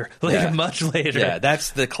got... later, Yeah. much later. Yeah,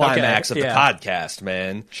 that's the climax of the podcast,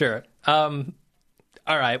 man. Sure. All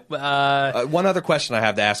right. One other question I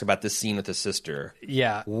have to ask about this scene with his sister.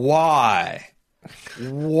 Yeah. Why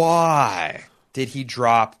did he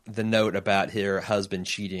drop the note about her husband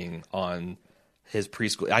cheating on his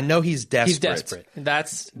preschool? I know he's desperate. He's desperate.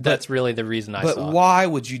 That's really the reason I saw. But why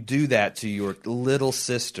would you do that to your little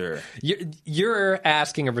sister? You're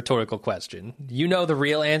asking a rhetorical question. You know the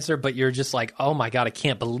real answer, but you're just like, oh my God, I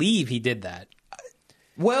can't believe he did that.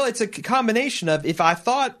 Well, it's a combination of if I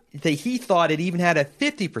thought that he thought it even had a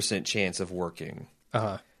 50% chance of working.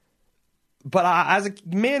 Uh-huh. But as a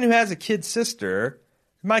man who has a kid sister,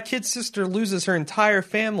 my kid sister loses her entire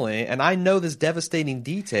family, and I know this devastating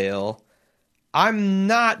detail. I'm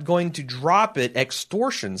not going to drop it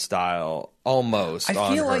extortion style almost. I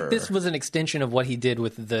feel on like her. this was an extension of what he did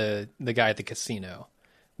with the guy at the casino,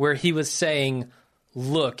 where he was saying,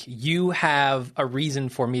 look, you have a reason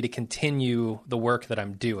for me to continue the work that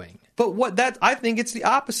I'm doing. But I think it's the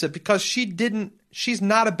opposite because she's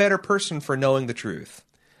not a better person for knowing the truth.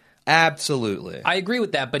 Absolutely. I agree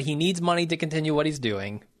with that, but he needs money to continue what he's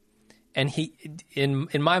doing. And he, in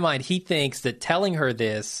my mind, he thinks that telling her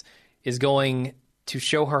this is going to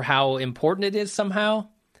show her how important it is somehow.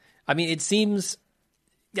 I mean, it seems...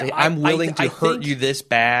 Yeah, I'm willing to hurt think, you this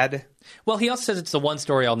bad. Well, he also says it's the one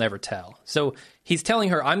story I'll never tell. So he's telling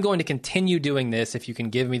her, I'm going to continue doing this if you can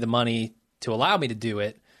give me the money to allow me to do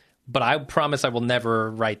it, but I promise I will never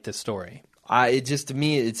write this story. To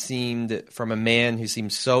me, it seemed from a man who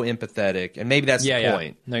seems so empathetic, and maybe that's the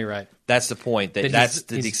point. No, you're right. That's the point. That's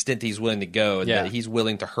the extent he's willing to go. Yeah. That he's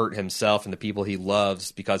willing to hurt himself and the people he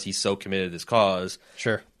loves because he's so committed to this cause.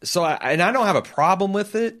 Sure. So, I don't have a problem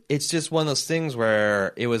with it. It's just one of those things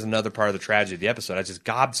where it was another part of the tragedy of the episode. I just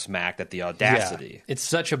gobsmacked at the audacity. Yeah. It's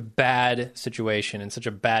such a bad situation and such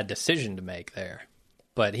a bad decision to make there,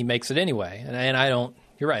 but he makes it anyway. And I don't.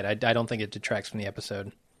 You're right. I don't think it detracts from the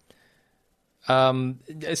episode.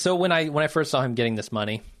 So when I first saw him getting this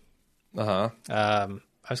money, I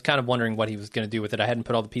was kind of wondering what he was going to do with it. I hadn't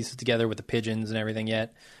put all the pieces together with the pigeons and everything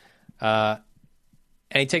yet.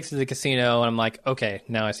 And he takes it to the casino, and I'm like, okay,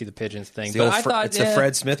 now I see the pigeons thing. But I thought it's the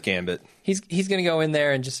Fred Smith gambit. He's going to go in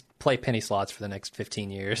there and just play penny slots for the next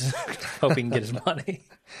 15 years, hope he can get his money.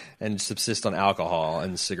 And subsist on alcohol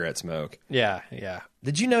and cigarette smoke. Yeah.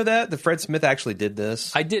 Did you know that Fred Smith actually did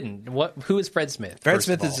this? I didn't. Who is Fred Smith? Fred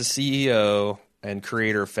Smith is the CEO and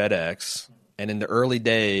creator of FedEx. And in the early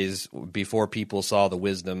days, before people saw the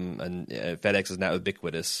wisdom, and FedEx is now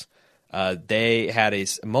ubiquitous, they had a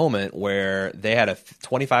moment where they had a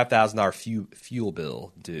 $25,000 fuel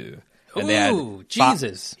bill due. And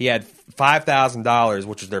Jesus! He had $5,000,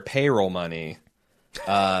 which was their payroll money,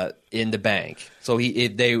 in the bank. So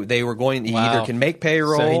they were going. He either can make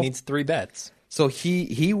payroll. So he needs 3 bets. So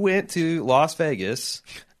he went to Las Vegas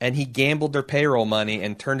and he gambled their payroll money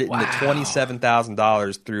and turned it into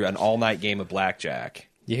 $27,000 through an all-night game of blackjack.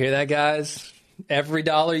 You hear that, guys? Every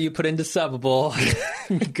dollar you put into Subbable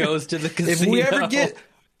goes to the casino. If we ever get...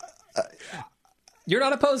 You're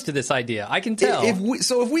not opposed to this idea. I can tell. If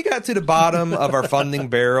we got to the bottom of our funding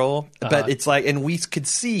barrel, but it's like, and we could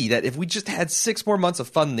see that if we just had 6 more months of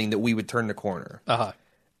funding that we would turn the corner.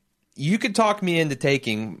 You could talk me into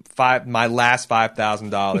taking my last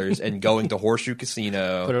 $5,000 and going to Horseshoe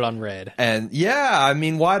Casino. Put it on red. And I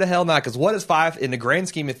mean, why the hell not? Because what is in the grand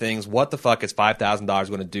scheme of things, what the fuck is $5,000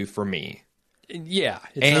 going to do for me? Yeah,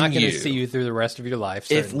 it's not going to see you through the rest of your life.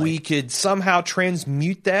 Certainly. If we could somehow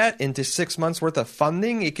transmute that into 6 months worth of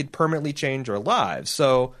funding, it could permanently change our lives.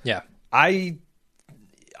 So yeah, I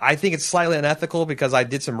think it's slightly unethical because I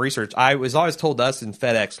did some research. I was always told us in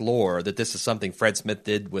FedEx lore that this is something Fred Smith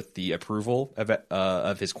did with the approval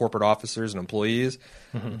of his corporate officers and employees.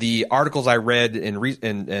 Mm-hmm. The articles I read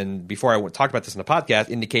and before I talked about this in the podcast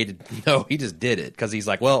indicated no, he just did it because he's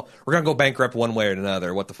like, well, we're gonna go bankrupt one way or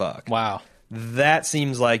another. What the fuck? Wow. That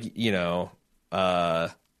seems like, bully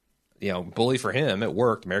for him. It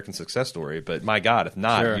worked, American success story. But my God, if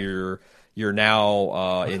not, sure. you're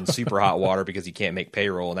now in super hot water because you can't make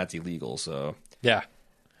payroll, and that's illegal. So yeah.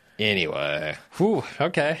 Anyway. Whew,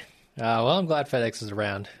 okay. Well, I'm glad FedEx is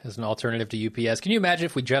around as an alternative to UPS. Can you imagine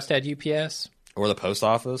if we just had UPS? Or the post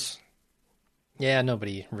office? Yeah,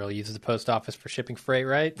 nobody really uses the post office for shipping freight,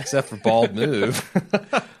 right? Except for Bald Move.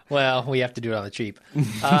 Well, we have to do it on the cheap.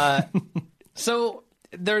 So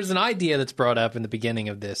there's an idea that's brought up in the beginning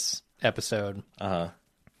of this episode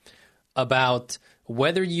about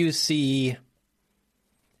whether you see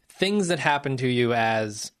things that happen to you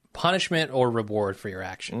as punishment or reward for your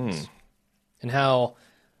actions, and how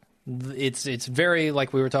it's very,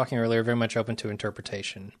 like we were talking earlier, very much open to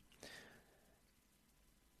interpretation.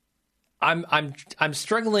 I'm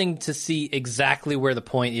struggling to see exactly where the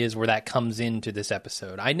point is where that comes into this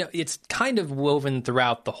episode. I know it's kind of woven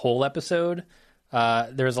throughout the whole episode.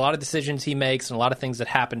 There's a lot of decisions he makes and a lot of things that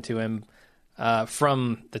happen to him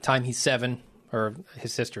from the time he's 7, or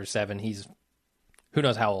his sister is 7. He's who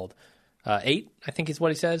knows how old. 8, I think is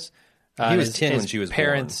what he says. He was 10 when she was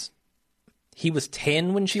born. He was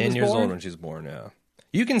 10 when she was born? 10 years old when she was born, yeah.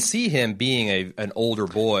 You can see him being an older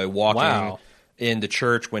boy walking in the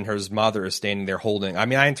church when his mother is standing there holding. I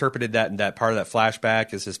mean, I interpreted that in that part of that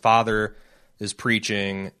flashback as his father is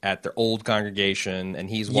preaching at the old congregation, and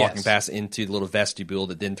he's walking past into the little vestibule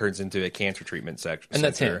that then turns into a cancer treatment section. And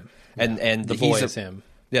that's him. And the boy is him.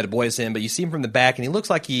 Yeah, the boy is him, but you see him from the back, and he looks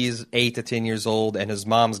like he's 8 to 10 years old, and his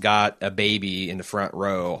mom's got a baby in the front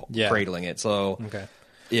row cradling it. So,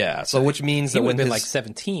 yeah, so which means that when he'd been like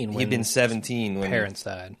 17 when he'd been 17 when parents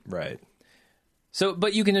died. Right. So,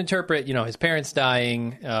 but you can interpret, his parents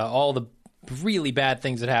dying, all the really bad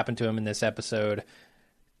things that happened to him in this episode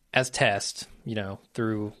as test,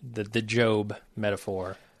 through the Job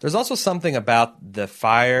metaphor. There's also something about the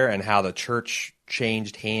fire and how the church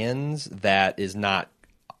changed hands that is not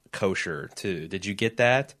kosher, too. Did you get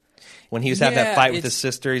that? When he was having that fight with his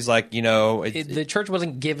sister, he's like, the church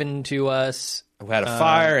wasn't given to us. We had a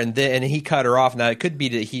fire, and he cut her off. Now, it could be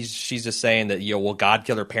that she's just saying that, God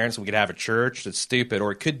killed her parents so we could have a church. That's stupid.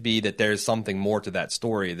 Or it could be that there's something more to that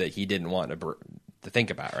story that he didn't want to think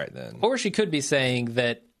about right then. Or she could be saying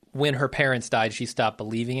that when her parents died, she stopped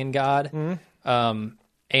believing in God.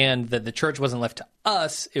 And that the church wasn't left to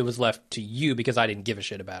us, it was left to you because I didn't give a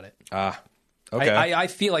shit about it. Okay. I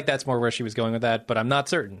feel like that's more where she was going with that, but I'm not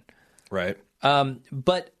certain. Right.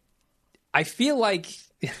 But I feel like,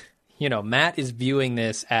 Matt is viewing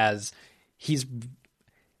this as he's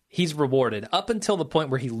rewarded up until the point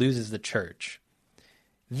where he loses the church.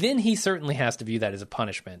 Then he certainly has to view that as a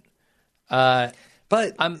punishment. But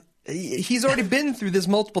he's already been through this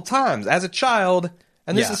multiple times as a child,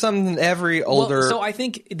 and this is something every older... Well, so I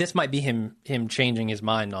think this might be him changing his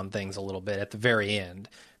mind on things a little bit at the very end,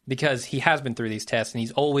 because he has been through these tests, and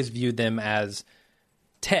he's always viewed them as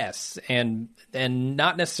tests, and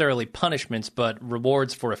not necessarily punishments, but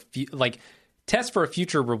rewards for tests for a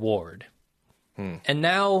future reward. And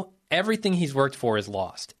now everything he's worked for is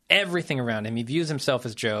lost. Everything around him. He views himself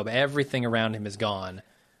as Job. Everything around him is gone.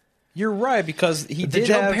 You're right, because he The did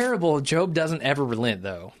Job have... parable, Job doesn't ever relent,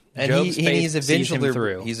 though. And Job's he's faith sees him eventually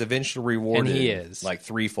through. he's eventually rewarded, And he is. like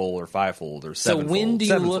threefold or fivefold or So sevenfold. when do you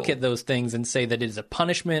sevenfold. look at those things and say that it is a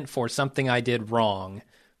punishment for something I did wrong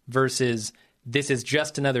versus this is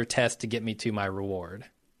just another test to get me to my reward?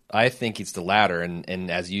 I think it's the latter,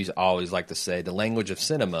 and as you always like to say, the language of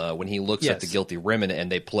cinema, when he looks at the Yes. guilty remnant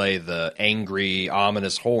and they play the angry,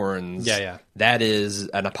 ominous horns, Yeah. that is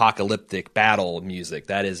an apocalyptic battle music.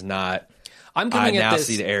 That is not... I'm I coming at now this.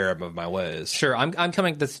 see the error of my ways. Sure, I'm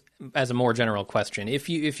coming at this as a more general question. If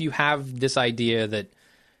you have this idea that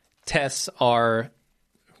tests are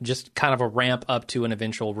just kind of a ramp up to an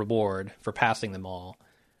eventual reward for passing them all,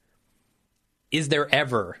 is there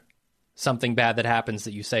ever something bad that happens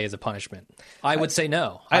that you say is a punishment? I would say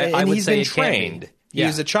no. I and would he's say been it can't be. trained. He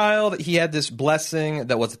was a child. He had this blessing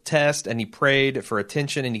that was a test, and he prayed for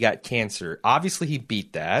attention, and he got cancer. Obviously, he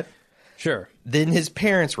beat that. Sure. Then his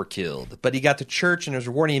parents were killed, but he got to church and it was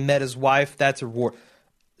reward. And he met his wife. That's a reward.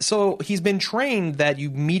 So he's been trained that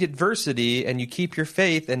you meet adversity and you keep your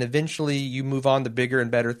faith, and eventually you move on to bigger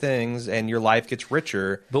and better things, and your life gets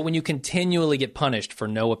richer. But when you continually get punished for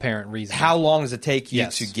no apparent reason, How long does it take you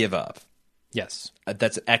Yes. to give up? Yes.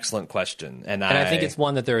 That's an excellent question, and I think it's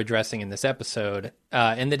one that they're addressing in this episode,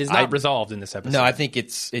 and that is not resolved in this episode. no. I think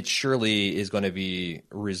it surely is going to be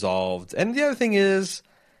resolved. And the other thing is,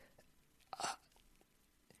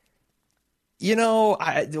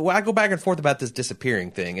 I go back and forth about this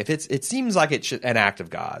disappearing thing. If it seems like it's an act of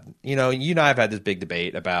God. You and I have had this big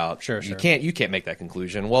debate about Sure. you can't make that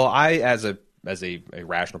conclusion. Well, I as a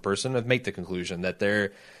rational person have made the conclusion that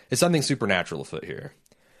there is something supernatural afoot here.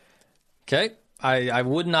 Okay. I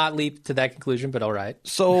would not leap to that conclusion, but all right.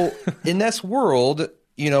 So in this world,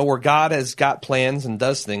 where God has got plans and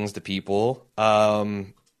does things to people,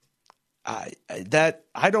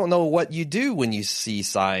 I don't know what you do when you see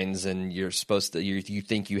signs and you're supposed to you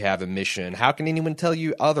think you have a mission. How can anyone tell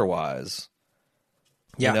you otherwise?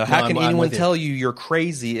 Yeah. How can I'm anyone with you. tell you you're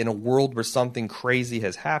crazy in a world where something crazy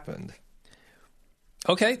has happened?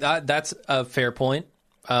 Okay, that's a fair point.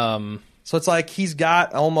 So it's like he's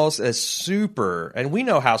got almost a super, and we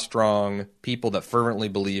know how strong people that fervently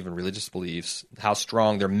believe in religious beliefs, how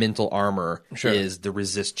strong their mental armor is to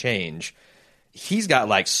resist change. He's got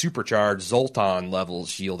like supercharged Zoltan level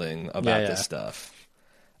shielding about this stuff.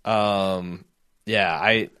 I don't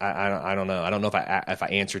know. I don't know if I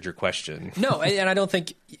answered your question. No, and I don't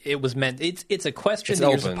think it was meant. It's a question It's that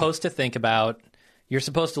you're open. supposed to think about. You're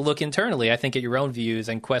supposed to look internally, I think, at your own views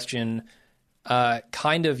and question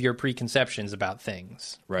kind of your preconceptions about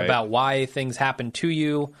things, Right. about why things happen to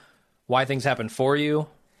you, why things happen for you.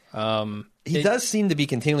 He does seem to be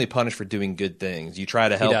continually punished for doing good things. You try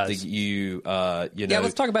to help does. Yeah,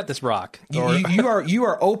 Let's talk about this rock. You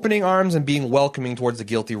are opening arms and being welcoming towards the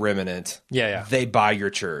guilty remnant. Yeah. They buy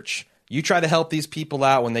your church. You try to help these people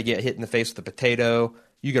out when they get hit in the face with a potato.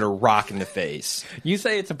 You get a rock in the face. You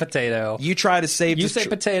say it's a potato. You try to save. You this say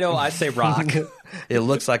potato, I say rock. It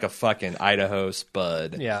looks like a fucking Idaho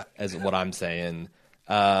spud. Yeah. is what I'm saying.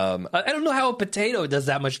 I don't know how a potato does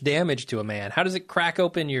that much damage to a man. How does it crack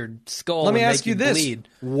open your skull Let me and ask make you this: bleed?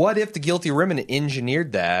 what if the guilty remnant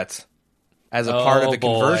engineered that as a part of the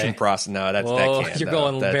conversion boy. process? No, that can't. You're no.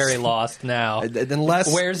 going That's- very lost now.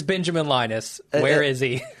 Unless Where's Benjamin Linus? Where is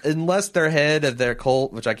he? unless their head of their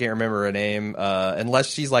cult, which I can't remember her name, unless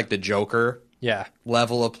she's like the Joker Yeah.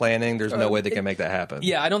 level of planning, there's no way they can make that happen.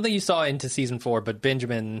 Yeah, I don't think you saw into season 4, but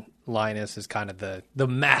Benjamin Linus is kind of the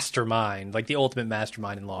mastermind, like the ultimate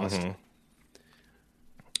mastermind in Lost. Mm-hmm.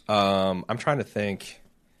 I'm trying to think.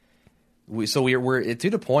 We're to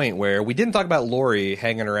the point where we didn't talk about Lori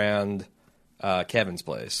hanging around Kevin's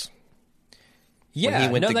place. Yeah, when he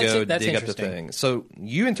went to that's go that's dig up the interesting. thing. So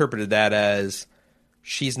you interpreted that as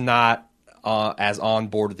she's not as on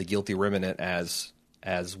board with the guilty remnant as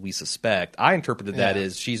we suspect. I interpreted that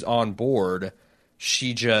as she's on board.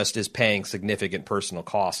 She just is paying significant personal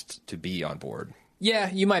cost to be on board.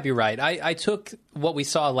 Yeah, you might be right. I took what we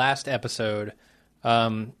saw last episode,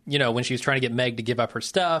 when she was trying to get Meg to give up her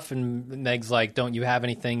stuff, and Meg's like, don't you have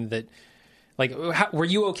anything that, like, were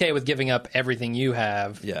you okay with giving up everything you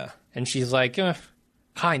have? Yeah. And she's like,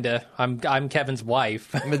 kinda. I'm Kevin's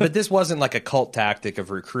wife. But this wasn't like a cult tactic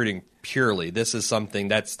of recruiting purely. This is something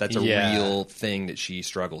that's a real thing that she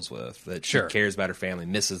struggles with, that she cares about her family,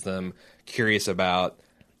 misses them, curious about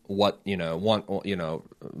what,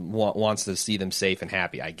 wants to see them safe and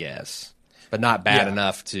happy, I guess. But not bad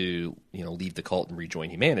enough to, leave the cult and rejoin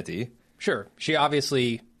humanity. Sure. She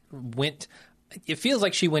obviously it feels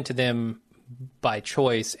like she went to them by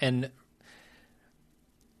choice and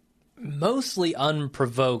mostly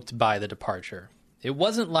unprovoked by the departure. It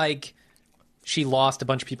wasn't like she lost a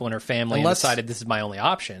bunch of people in her family and decided this is my only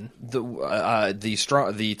option.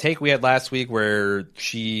 The take we had last week where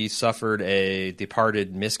she suffered a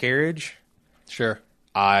departed miscarriage, sure,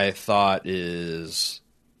 I thought is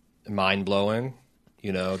mind-blowing.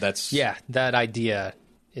 That idea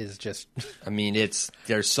is just I mean,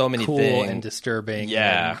 there's so many cool things and disturbing.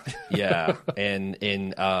 Yeah.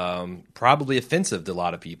 and probably offensive to a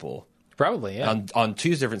lot people. Probably, yeah. On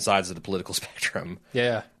two different sides of the political spectrum.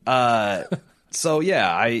 Yeah. So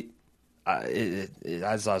yeah, I thought it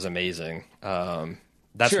was amazing.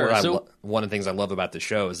 That's one of the things I love about the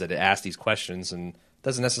show is that it asks these questions and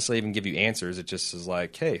doesn't necessarily even give you answers. It just is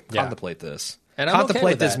like, hey, contemplate this. And I'm contemplate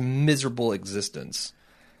okay with this that. Miserable existence.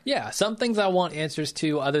 Yeah, some things I want answers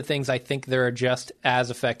to. Other things I think they're just as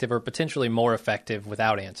effective or potentially more effective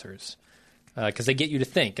without answers. Because they get you to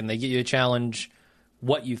think and they get you to challenge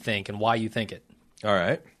what you think and why you think it. All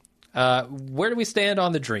right. Where do we stand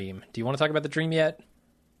on the dream? Do you want to talk about the dream yet?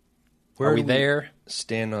 Where Are we there?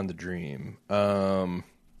 Stand on the dream.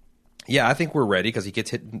 Yeah, I think we're ready because he gets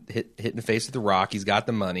hit in the face with the rock. He's got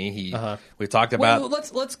the money. We talked about.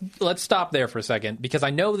 Well, let's stop there for a second because I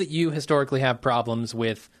know that you historically have problems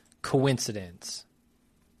with coincidence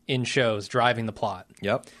in shows driving the plot.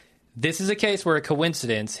 Yep. This is a case where a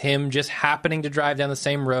coincidence, him just happening to drive down the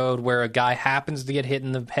same road where a guy happens to get hit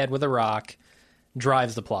in the head with a rock,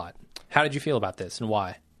 drives the plot. How did you feel about this and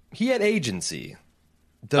why? He had agency.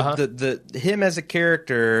 The him as a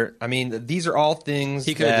character, I mean, these are all things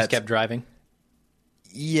he could have just kept driving.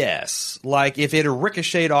 Yes. Like if it had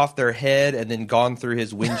ricocheted off their head and then gone through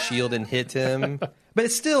his windshield and hit him. But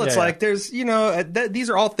it's like there's, these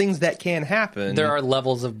are all things that can happen. There are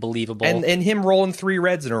levels of believable. And him rolling 3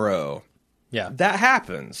 reds in a row. Yeah. That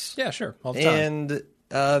happens. Yeah, sure. All the time.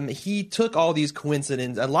 And he took all these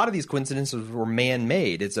coincidences. A lot of these coincidences were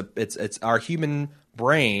man-made. It's our human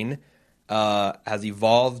brain has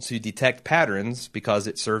evolved to detect patterns because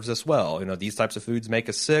it serves us well. These types of foods make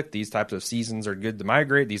us sick. These types of seasons are good to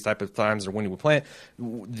migrate. These types of times are when we plant.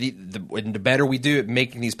 The better we do at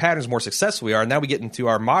making these patterns, more successful we are. And now we get into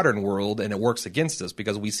our modern world, and it works against us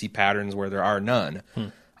because we see patterns where there are none.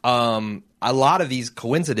 A lot of these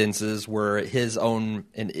coincidences were his own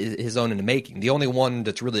in the making. The only one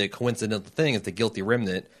that's really a coincidental thing is the guilty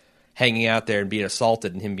remnant hanging out there and being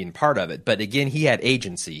assaulted and him being part of it. But again, he had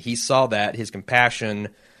agency. He saw that. His compassion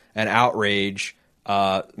and outrage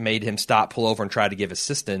made him stop, pull over, and try to give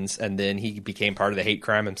assistance, and then he became part of the hate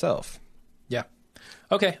crime himself. Yeah.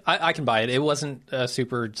 Okay, I can buy it. It wasn't a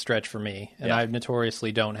super stretch for me, and I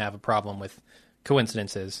notoriously don't have a problem with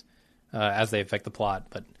coincidences as they affect the plot,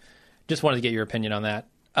 but just wanted to get your opinion on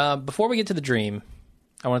that. Before we get to the dream,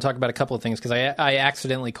 I want to talk about a couple of things, because I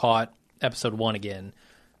accidentally caught episode 1 again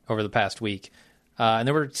over the past week. And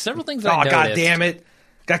there were several things that I noticed. Oh, God damn it.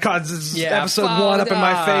 Got caught episode 1 up in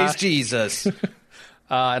my face. Jesus.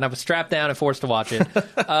 And I was strapped down and forced to watch it.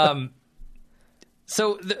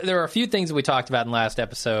 So there are a few things that we talked about in last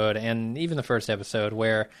episode and even the first episode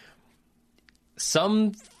where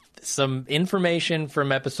some information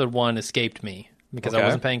from episode 1 escaped me because I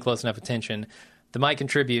wasn't paying close enough attention that might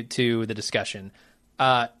contribute to the discussion.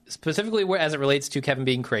 Specifically as it relates to Kevin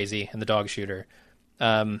being crazy and the dog shooter.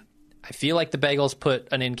 I feel like the Bagels put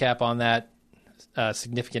an end cap on that,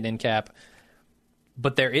 significant end cap.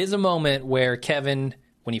 But there is a moment where Kevin,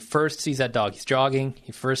 when he first sees that dog, he's jogging,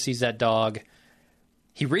 he first sees that dog,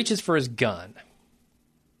 he reaches for his gun,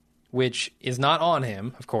 which is not on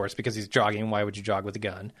him, of course, because he's jogging. Why would you jog with a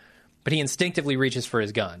gun? But he instinctively reaches for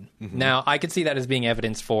his gun. Mm-hmm. Now, I could see that as being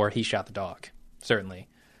evidence for he shot the dog, certainly.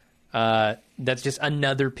 That's just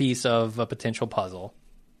another piece of a potential puzzle.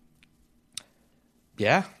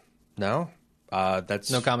 Yeah. No. That's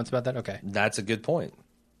no comments about that? Okay. That's a good point.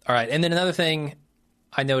 All right. And then another thing,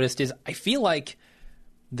 I noticed is I feel like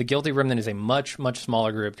the Guilty Remnant is a much, much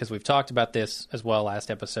smaller group because we've talked about this as well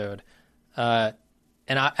last episode.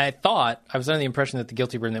 And I thought, I was under the impression that the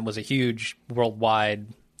Guilty Remnant was a huge worldwide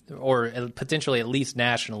or potentially at least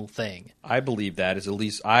national thing. I believe that is at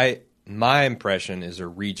least my impression is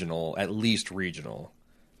at least regional,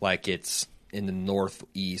 like it's in the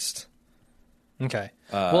Northeast. Okay.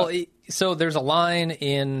 So there's a line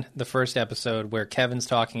in the first episode where Kevin's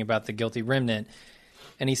talking about the Guilty Remnant,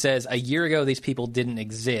 and he says, a year ago these people didn't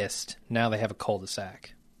exist. Now they have a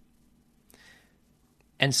cul-de-sac.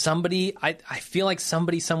 And somebody, I feel like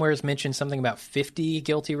somebody somewhere has mentioned something about 50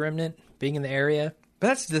 Guilty Remnant being in the area. But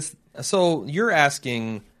that's this. So you're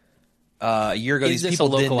asking a year ago Is these this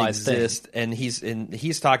people a didn't localized thing? exist, and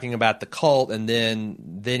he's talking about the cult, and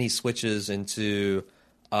then he switches into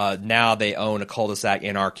now they own a cul-de-sac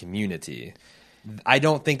in our community. I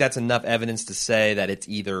don't think that's enough evidence to say that it's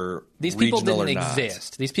either These people regional didn't or not.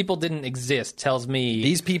 exist. These people didn't exist tells me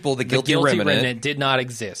These people, the Guilty Remnant Remnant, did not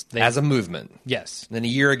exist. as a movement. Yes. And then a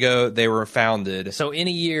year ago they were founded. So in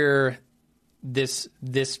a year, this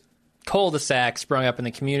cul-de-sac sprung up in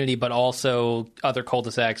the community, but also other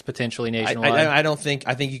cul-de-sacs potentially nationwide. I don't think.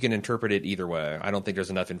 I think you can interpret it either way. I don't think there's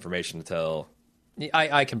enough information to tell.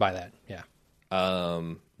 I can buy that. Yeah.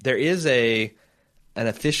 There is an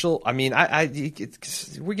official. I mean,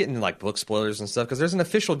 we're getting like book spoilers and stuff because there's an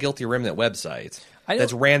official Guilty Remnant website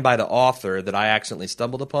that's ran by the author that I accidentally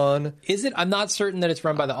stumbled upon. Is it? I'm not certain that it's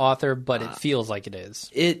run by the author, but it feels like it is.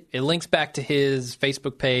 It links back to his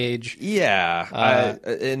Facebook page. Yeah,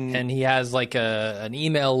 and he has like an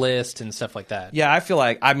email list and stuff like that. Yeah, I feel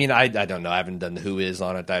like. I mean, I don't know. I haven't done the who is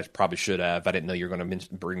on it. I probably should have. I didn't know you were going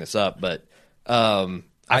to bring this up, but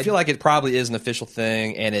I feel like it probably is an official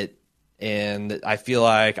thing, and I feel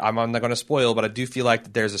like I'm not going to spoil, but I do feel like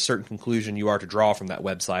that there's a certain conclusion you are to draw from that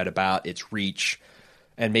website about its reach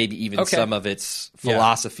and maybe even some of its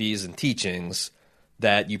philosophies and teachings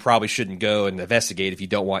that you probably shouldn't go and investigate if you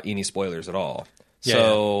don't want any spoilers at all.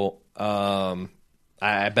 But from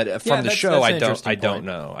the show, I don't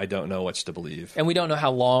know. I don't know what's to believe. And we don't know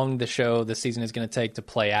how long the season is going to take to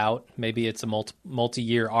play out. Maybe it's a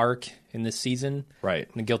multi-year arc in this season. Right.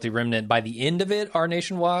 And the Guilty Remnant, by the end of it, are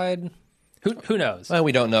nationwide. Who knows? Well,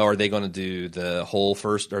 we don't know. Are they going to do the whole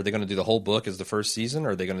Are they going to do the whole book as the first season? Or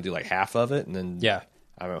are they going to do like half of it? And then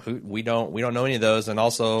I don't know. We don't know any of those. And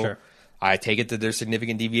also, I take it that there's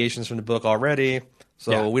significant deviations from the book already.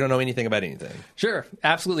 So we don't know anything about anything. Sure,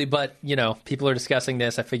 absolutely. But people are discussing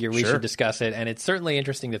this. I figure we should discuss it, and it's certainly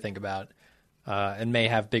interesting to think about, and may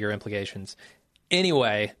have bigger implications.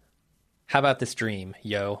 Anyway, how about this dream,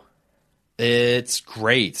 yo? It's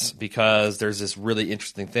great because there's this really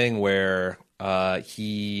interesting thing where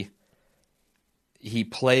he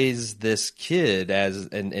plays this kid as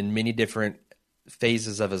in many different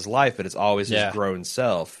phases of his life, but it's always his grown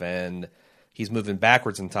self, and he's moving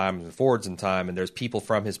backwards in time and forwards in time, and there's people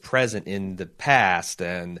from his present in the past,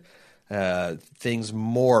 and things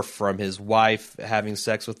morph from his wife having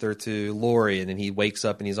sex with her to Lori, and then he wakes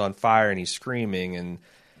up and he's on fire and he's screaming, and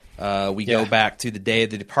we go back to the day of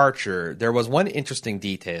the departure. There was one interesting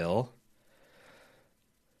detail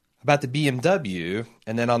about the BMW,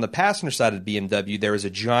 and then on the passenger side of the BMW, there was a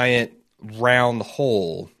giant round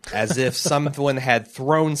hole, as if someone had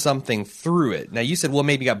thrown something through it. Now, you said, well,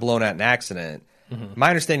 maybe it got blown out in an accident. Mm-hmm. My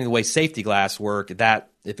understanding of the way safety glass work,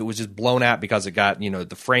 that if it was just blown out because it got,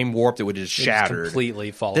 the frame warped, it would just shatter.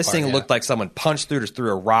 Completely fall This apart, thing looked like someone punched through it or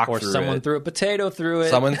threw a rock or through it. Or someone threw a potato through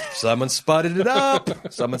it. Someone spudded it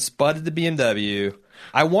up. Someone spudded the BMW.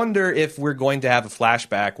 I wonder if we're going to have a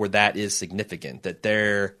flashback where that is significant, that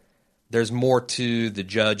there's more to the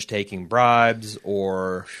judge taking bribes,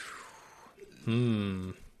 or...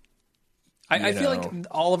 I feel like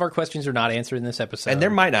all of our questions are not answered in this episode, and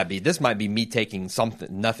there might not be. This might be me taking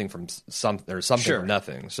nothing from something, or something from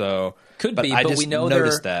nothing. So could be, but we know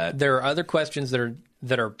there are other questions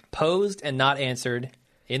that are posed and not answered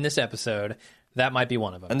in this episode. That might be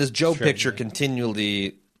one of them. And this Job picture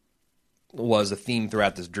continually was a theme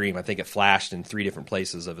throughout this dream. I think it flashed in 3 different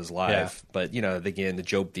places of his life. But again, the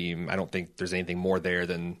Job theme. I don't think there's anything more there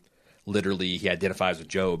than. Literally, he identifies with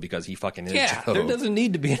Job because he fucking is Job. There doesn't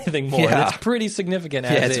need to be anything more. Yeah. It's pretty significant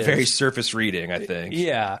as it's is. very surface reading, I think.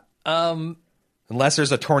 Yeah. Unless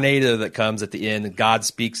there's a tornado that comes at the end and God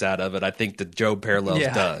speaks out of it, I think the Job parallel's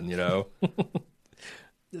done,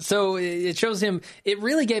 So it shows him, it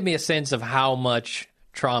really gave me a sense of how much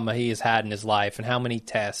trauma he has had in his life and how many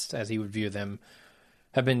tests, as he would view them,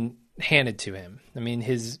 have been handed to him. I mean,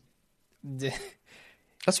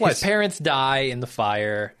 That's why his parents die in the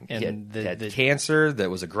fire, he and had cancer that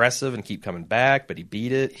was aggressive and keep coming back, but he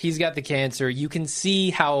beat it. he's got the cancer. You can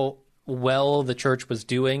see how well the church was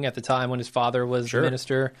doing at the time when his father was the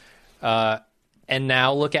minister. And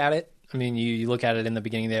now look at it. I mean, you look at it in the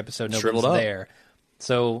beginning of the episode, nobody's there.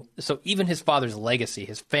 So even his father's legacy,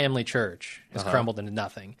 his family church, has crumbled into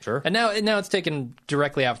nothing. Sure. And now it's taken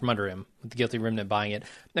directly out from under him with the Guilty Remnant buying it.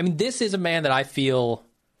 I mean, this is a man that I feel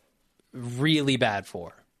really bad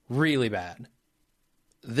for. Really bad.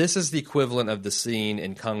 This is the equivalent of the scene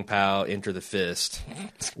in Kung Pao Enter the Fist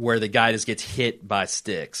where the guy just gets hit by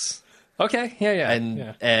sticks. Okay, yeah.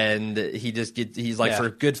 And he just he's like, for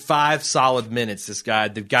a good 5 solid minutes,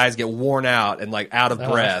 the guys get worn out and like out of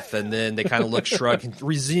breath, and then they kind of look shrug and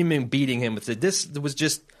resuming beating him with it. This was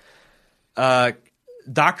just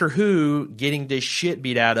Doctor Who getting the shit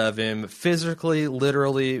beat out of him physically,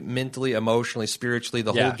 literally, mentally, emotionally, spiritually,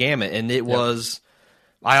 the whole gamut. And it was,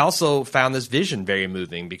 I also found this vision very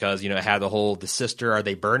moving because, it had the sister, are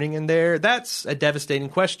they burning in there? That's a devastating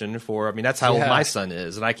question that's how old my son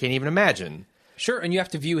is, and I can't even imagine. Sure, and you have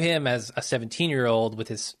to view him as a 17-year-old with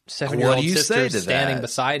his 7-year-old sister standing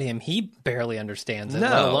beside him. He barely understands it,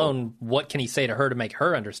 let alone what can he say to her to make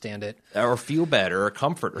her understand it. Or feel better, or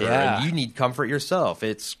comfort her. Yeah. And you need comfort yourself.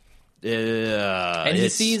 He sees the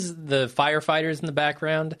firefighters in the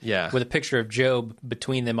background with a picture of Job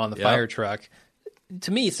between them on the fire truck.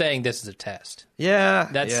 To me, saying this is a test. Yeah.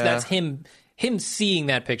 That's him. Him seeing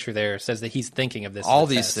that picture there says that he's thinking of this. All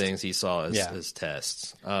as a these test. things he saw as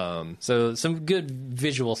tests. So some good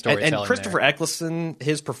visual storytelling. And Christopher Eccleston,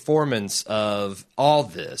 his performance of all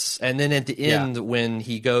this, and then at the end when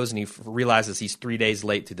he goes and he realizes he's 3 days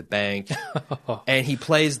late to the bank, and he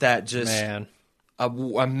plays that a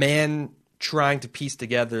man trying to piece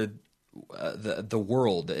together the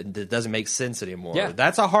world that doesn't make sense anymore. Yeah.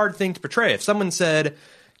 That's a hard thing to portray. If someone said,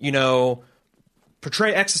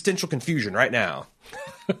 portray existential confusion right now,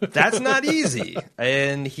 that's not easy.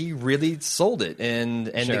 And he really sold it. And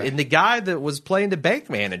the guy that was playing the bank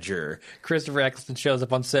manager, Christopher Eccleston, shows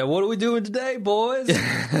up on set. What are we doing today, boys?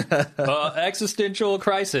 Existential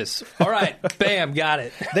crisis. All right, bam, got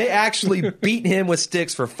it. They actually beat him with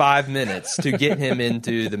sticks for 5 minutes to get him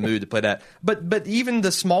into the mood to play that. But even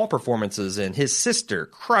the small performances in his sister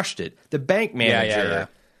crushed it. The bank manager. Yeah.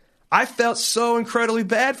 I felt so incredibly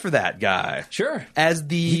bad for that guy. Sure. As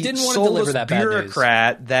the soulless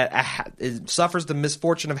bureaucrat that suffers the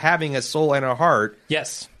misfortune of having a soul and a heart.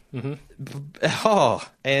 Yes. Mm-hmm. Oh,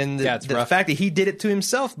 and the fact that he did it to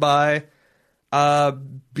himself by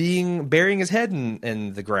burying his head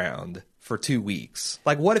in the ground for 2 weeks.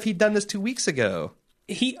 Like, what if he'd done this 2 weeks ago?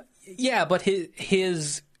 But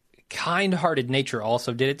his kind-hearted nature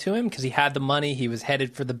also did it to him because he had the money, he was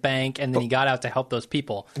headed for the bank, and then he got out to help those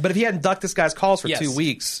people. But if he hadn't ducked this guy's calls for 2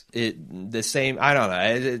 weeks, I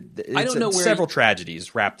don't know. Several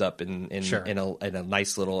tragedies wrapped up in a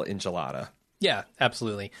nice little enchilada. Yeah,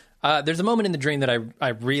 absolutely. There's a moment in the dream that I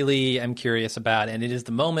really am curious about, and it is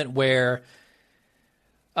the moment where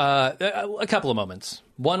a couple of moments.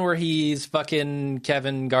 One where he's fucking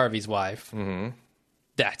Kevin Garvey's wife. Mm-hmm.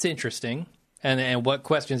 That's interesting. And what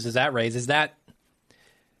questions does that raise? Is that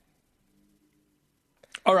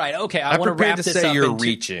all right? Okay, I want to wrap this up. I'm prepared to say you're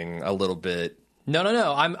reaching a little bit. No.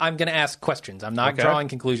 I'm going to ask questions. I'm not drawing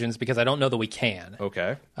conclusions because I don't know that we can.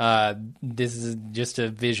 Okay. This is just a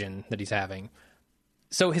vision that he's having.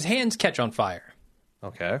 So his hands catch on fire.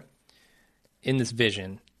 Okay. In this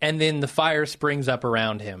vision, and then the fire springs up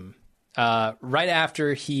around him right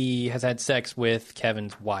after he has had sex with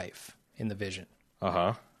Kevin's wife in the vision.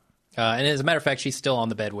 Uh-huh. And as a matter of fact, she's still on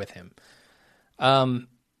the bed with him. I'm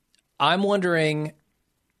wondering,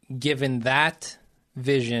 given that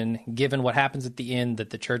vision, given what happens at the end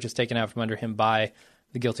that the church is taken out from under him by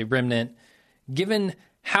the Guilty Remnant, given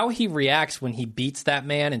how he reacts when he beats that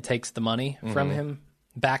man and takes the money from him,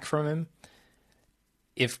 back from him,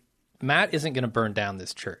 if Matt isn't going to burn down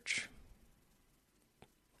this church.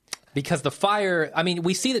 Because the fire,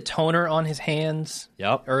 we see the toner on his hands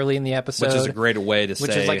early in the episode. Which is a great way to say.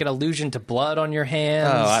 Which is like an allusion to blood on your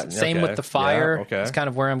hands. Same with the fire. Yeah, That's kind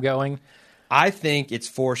of where I'm going. I think it's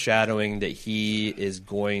foreshadowing that he is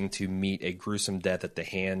going to meet a gruesome death at the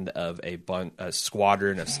hand of a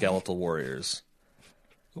squadron of skeletal warriors.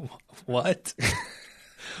 What?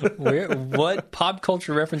 What pop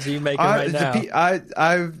culture reference are you making right now?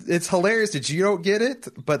 It's hilarious that you don't get it,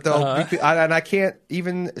 but and I can't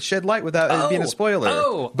even shed light without it being a spoiler.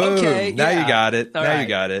 Oh, boom! Okay, now you got it. All now right. you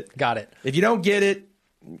got it. Got it. If you don't get it,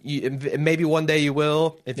 maybe one day you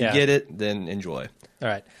will. If you get it, then enjoy. All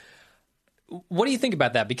right. What do you think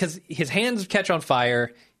about that? Because his hands catch on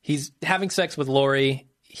fire. He's having sex with Lori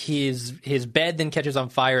his bed then catches on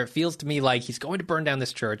fire. It feels to me like he's going to burn down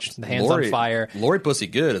this church. The hand's on fire. Lori pussy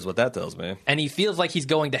good is what that tells me. And he feels like he's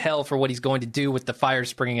going to hell for what he's going to do with the fire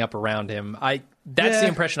springing up around him. That's the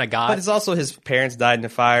impression I got. But it's also his parents died in a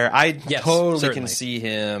fire. I totally certainly can see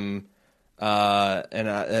him.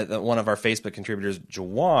 And one of our Facebook contributors,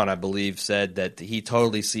 Jawan, I believe, said that he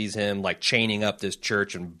totally sees him like chaining up this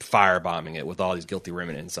church and firebombing it with all these guilty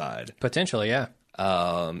women inside. Potentially, yeah.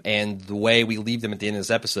 And the way we leave them at the end of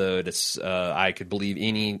this episode, it's I could believe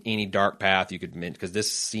any dark path you could, because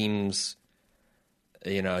this seems,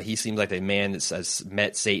 he seems like a man that has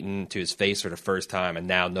met Satan to his face for the first time and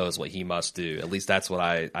now knows what he must do. At least that's what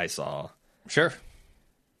I saw. Sure.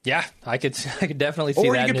 Yeah, I could definitely see that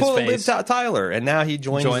in his face. Or you could pull Liv Tyler, and now he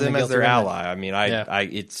joins them as their ally. I mean,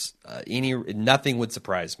 it's nothing would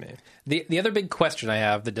surprise me. The other big question I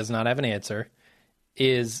have that does not have an answer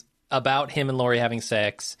is about him and Lori having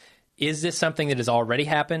sex. Is this something that has already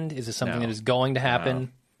happened? Is this something that is going to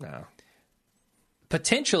happen? No.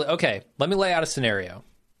 Potentially. Okay, let me lay out a scenario.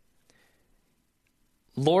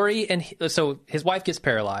 Lori so his wife gets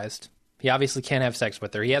paralyzed. He obviously can't have sex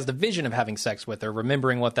with her. He has the vision of having sex with her,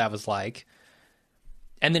 remembering what that was like.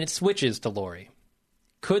 And then it switches to Lori.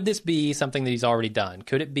 Could this be something that he's already done?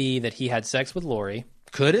 Could it be that he had sex with Lori?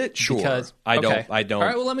 Could it? Sure. Because, I don't. All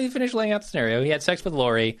right, well, let me finish laying out the scenario. He had sex with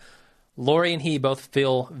Lori. Lori and he both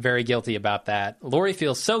feel very guilty about that. Lori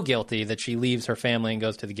feels so guilty that she leaves her family and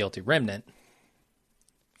goes to the guilty remnant.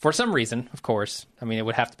 For some reason, of course. I mean, it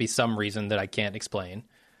would have to be some reason that I can't explain.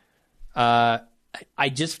 I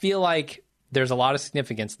just feel like there's a lot of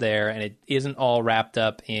significance there, and it isn't all wrapped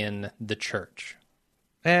up in the church.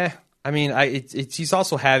 I mean, he's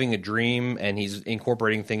also having a dream, and he's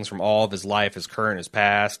incorporating things from all of his life, his current, his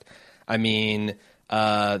past. I mean,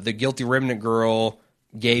 the guilty remnant girl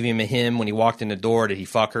gave him a hymn when he walked in the door. Did he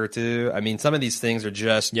fuck her too? I mean, some of these things are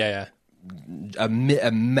just a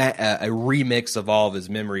remix of all of his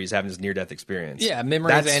memories, having his near-death experience. Yeah,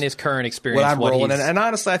 memories and his current experience. What I'm rolling, and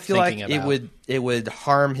honestly, I feel like it would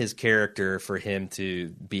harm his character for him to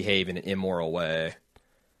behave in an immoral way.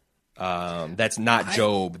 That's not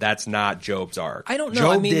Job. That's not Job's arc. I don't know.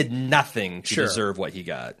 Job did nothing to deserve what he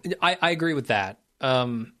got. I agree with that.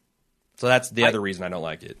 So that's the other reason I don't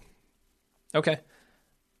like it. Okay.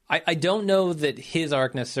 I don't know that his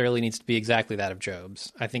arc necessarily needs to be exactly that of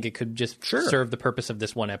Job's. I think it could just serve the purpose of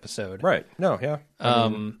this one episode. Right. No, yeah.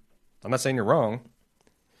 I'm not saying you're wrong.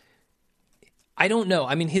 I don't know.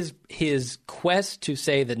 I mean, his quest to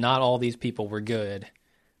say that not all these people were good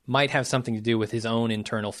might have something to do with his own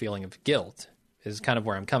internal feeling of guilt, is kind of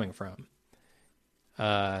where I'm coming from.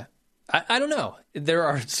 I don't know. There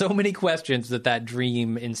are so many questions that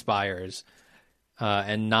dream inspires,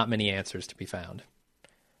 and not many answers to be found.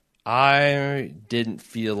 I didn't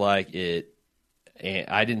feel like it.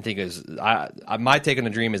 I didn't think it was. My take on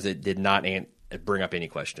the dream is it did not bring up any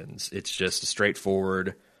questions. It's just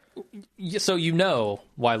straightforward. So you know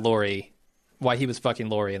why he was fucking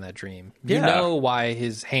Lori in that dream. You Yeah. know why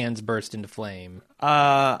his hands burst into flame.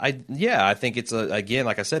 I think it's again,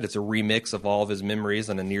 like I said, it's a remix of all of his memories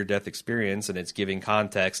and a near-death experience, and it's giving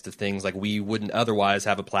context to things like we wouldn't otherwise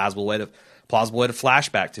have a plausible way to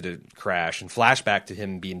flashback to the crash and flashback to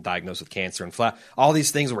him being diagnosed with cancer and all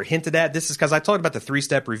these things were hinted at. This is because I talked about the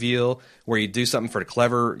 3-step reveal where you do something for the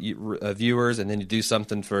clever viewers, and then you do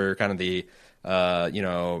something for kind of the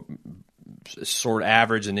sort of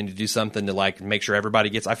average, and then you do something to like make sure everybody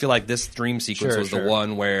gets. I feel like this dream sequence was the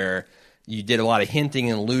one where you did a lot of hinting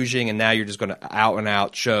and alluding, and now you're just going to out and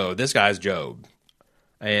out show this guy's Job.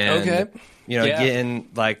 And getting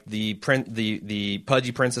like the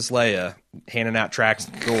pudgy Princess Leia handing out tracts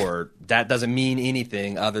at the door, that doesn't mean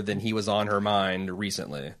anything other than he was on her mind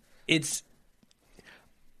recently. It's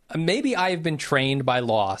maybe I've been trained by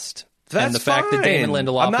Lost. That's and the fact that Damon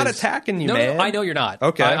Lindelof I'm not attacking you, no, man. No, I know you're not.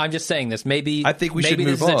 Okay. I'm just saying this. Maybe I think we should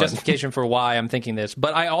move this on. is a justification for why I'm thinking this.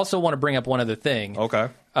 But I also want to bring up one other thing. Okay.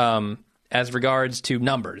 As regards to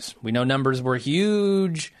numbers. We know numbers were a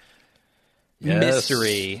huge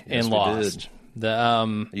mystery in Lost. Are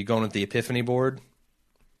you going with the Epiphany board?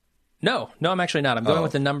 No, I'm actually not. I'm going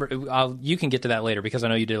with the number. You can get to that later because I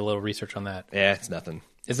know you did a little research on that. Yeah, it's nothing.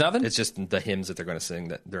 It's nothing? It's just the hymns that they're going to sing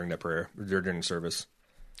that during that prayer, during the service.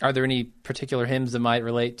 Are there any particular hymns that might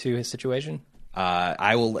relate to his situation?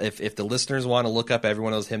 I will, if the listeners want to look up every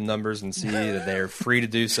one of those hymn numbers and see that they're free to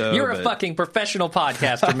do so. You're a fucking professional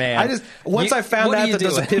podcaster, man. I found out that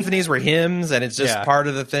those epiphanies were hymns and it's just part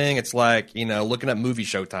of the thing. It's like, looking up movie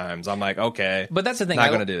show times. I'm like, okay. But that's the thing. Not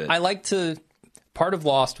going to do it. Part of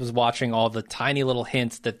Lost was watching all the tiny little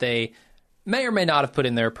hints that they may or may not have put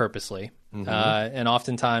in there purposely. Mm-hmm. And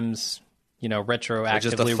oftentimes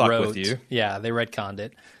retroactively fuck wrote. with you. Yeah, they retconned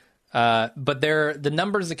it. But the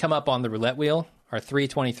numbers that come up on the roulette wheel are 3,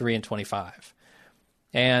 23, and 25.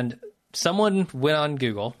 And someone went on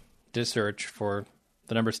Google, did a search for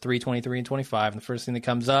the numbers 3, 23, and 25, and the first thing that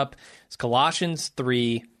comes up is Colossians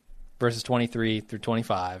 3, verses 23 through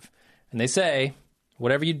 25. And they say,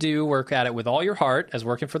 whatever you do, work at it with all your heart, as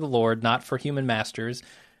working for the Lord, not for human masters,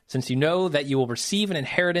 since you know that you will receive an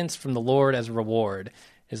inheritance from the Lord as a reward.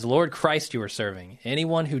 It is the Lord Christ you are serving.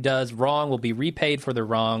 Anyone who does wrong will be repaid for their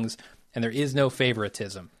wrongs, and there is no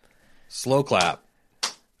favoritism. Slow clap.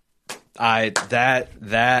 I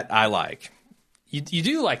like. You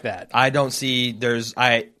do like that. I don't see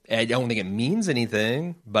I don't think it means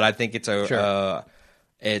anything, but I think it's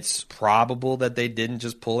it's probable that they didn't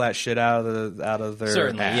just pull that shit out of their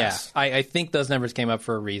Certainly, ass. yeah. I think those numbers came up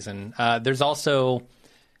for a reason. There's also,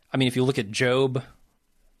 if you look at Job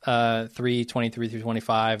 3, 23 through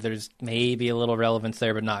 25, there's maybe a little relevance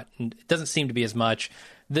there, but not. It doesn't seem to be as much.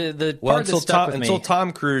 The part that stuck with me, until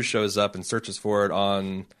Tom Cruise shows up and searches for it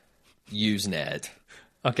on Usenet.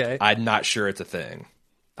 Okay. I'm not sure it's a thing.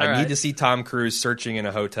 I need to see Tom Cruise searching in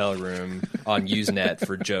a hotel room on Usenet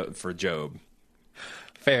for Job.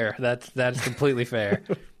 Fair. That's completely fair.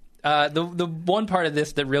 The one part of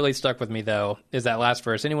this that really stuck with me, though, is that last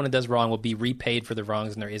verse. Anyone who does wrong will be repaid for their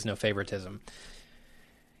wrongs, and there is no favoritism.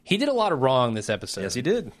 He did a lot of wrong this episode. Yes, he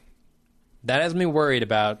did. That has me worried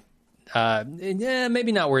about,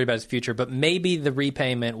 maybe not worried about his future, but maybe the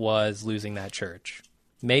repayment was losing that church.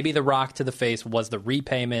 Maybe the rock to the face was the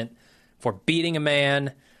repayment for beating a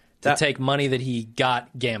man to take money that he got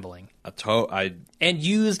gambling. And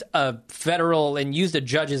used a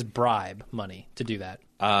judge's bribe money to do that.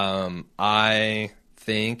 I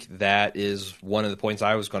think that is one of the points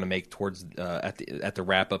I was going to make towards at the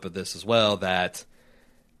wrap up of this as well, that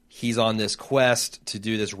he's on this quest to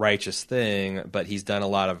do this righteous thing, but he's done a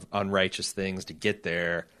lot of unrighteous things to get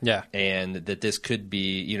there. Yeah. And that this could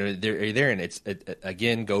be, there, and it's,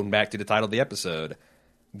 again, going back to the title of the episode,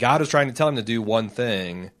 God is trying to tell him to do one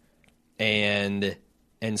thing, and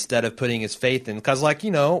instead of putting his faith in, because,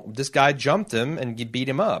 this guy jumped him and beat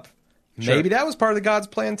him up. Sure. Maybe that was part of God's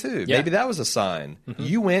plan, too. Yeah. Maybe that was a sign. Mm-hmm.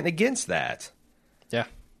 You went against that. Yeah.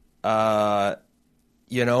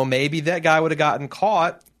 Maybe that guy would have gotten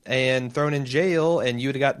caught and thrown in jail, and you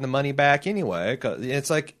would have gotten the money back anyway. It's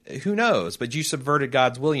like, who knows? But you subverted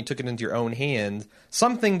God's will, and you took it into your own hand.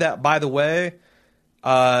 Something that, by the way,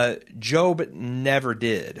 Job never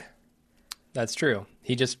did. That's true.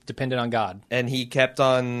 He just depended on God. And he kept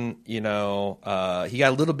on, he got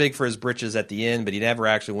a little big for his britches at the end, but he never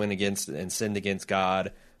actually went against and sinned against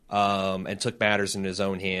God, and took matters in his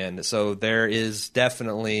own hand. So there is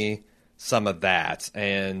definitely some of that.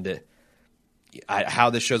 And how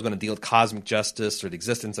this show is going to deal with cosmic justice or the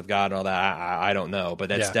existence of God and all that, I don't know. But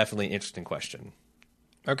that's definitely an interesting question.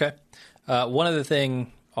 Okay. One other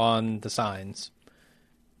thing on the signs.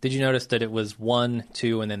 Did you notice that it was 1,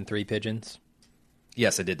 2, and then 3 pigeons?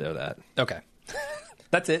 Yes, I did know that. Okay.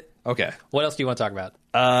 That's it. Okay. What else do you want to talk about?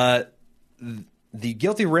 The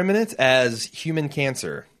guilty remnant as human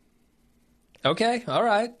cancer. Okay. All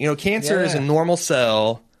right. Cancer is a normal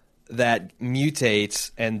cell that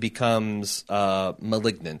mutates and becomes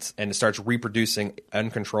malignant, and it starts reproducing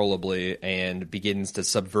uncontrollably and begins to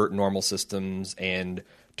subvert normal systems and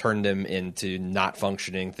turn them into not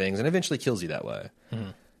functioning things, and eventually kills you that way.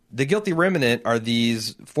 Mm-hmm. The guilty remnant are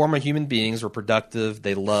these former human beings, were productive,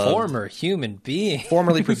 they loved... Former human beings?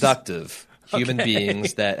 Formerly productive human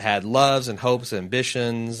beings that had loves and hopes and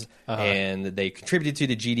ambitions, and they contributed to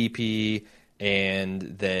the GDP, and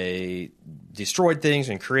they destroyed things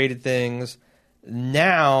and created things.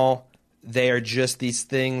 Now they are just these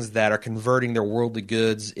things that are converting their worldly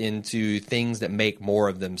goods into things that make more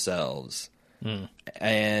of themselves. Mm.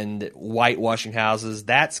 And whitewashing houses,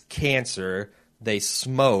 that's cancer. They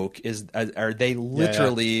smoke. Are they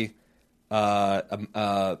literally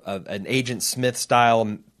an Agent Smith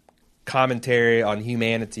style commentary on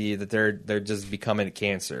humanity, that they're just becoming a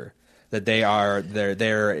cancer, that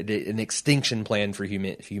they're an extinction plan for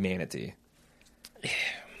humanity?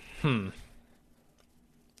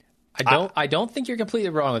 I don't think you're completely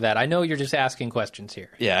wrong with that. I know you're just asking questions here.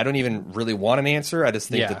 Yeah, I don't even really want an answer. I just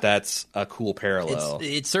think that that's a cool parallel.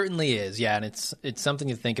 It certainly is, yeah, and it's something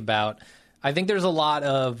to think about. I think there's a lot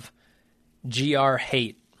of GR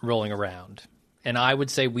hate rolling around, and I would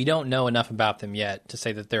say we don't know enough about them yet to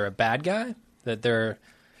say that they're a bad guy, that they're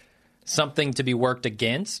something to be worked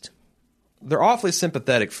against. They're awfully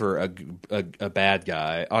sympathetic for a bad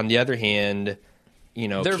guy. On the other hand,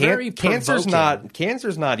 they're very cancer's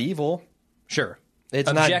not evil. Sure.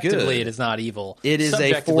 It's not good. Objectively, it is not evil. It is a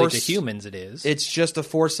Subjectively, force. to humans, it is. It's just a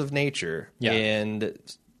force of nature. Yeah. And,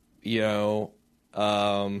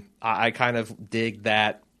 I kind of dig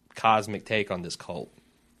that cosmic take on this cult.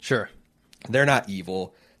 Sure. They're not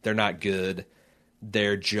evil. They're not good.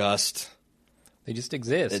 They just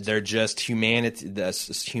exist. They're just humanity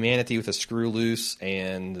with a screw loose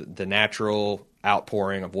and the natural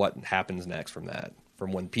outpouring of what happens next from that.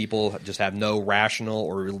 From when people just have no rational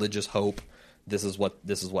or religious hope, this is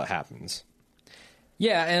what happens.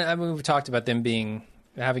 Yeah, and I mean, we've talked about them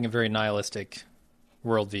having a very nihilistic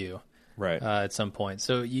worldview, Right. At some point.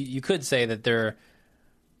 So you could say that they're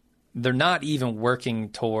not even working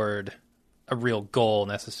toward a real goal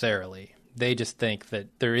necessarily. They just think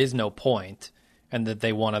that there is no point, and that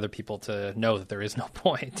they want other people to know that there is no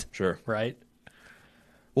point. Sure. Right?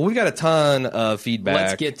 Well, we've got a ton of feedback.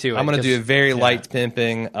 Let's get to it, I'm going to do a very yeah. light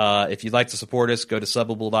pimping. If you'd like to support us, go to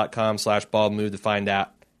subbable.com/baldmove to find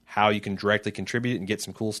out how you can directly contribute and get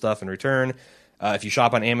some cool stuff in return. If you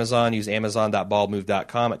shop on Amazon, use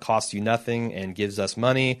amazon.baldmove.com. It costs you nothing and gives us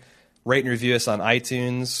money. Rate and review us on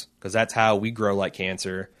iTunes, because that's how we grow like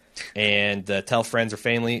cancer. And tell friends or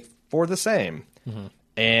family for the same. Mm-hmm.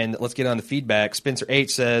 And let's get on to feedback. Spencer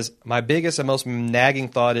H. says, my biggest and most nagging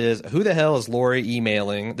thought is, who the hell is Lori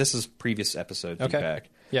emailing? This is previous episode feedback.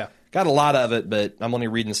 Yeah. Got a lot of it, but I'm only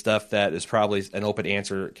reading stuff that is probably an open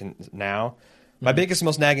answer now. My biggest and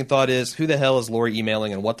most nagging thought is, who the hell is Lori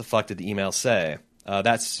emailing, and what the fuck did the email say?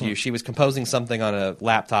 She was composing something on a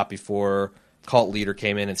laptop before cult leader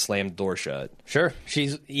came in and slammed the door shut. Sure.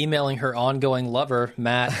 She's emailing her ongoing lover,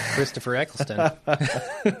 Matt Christopher Eccleston.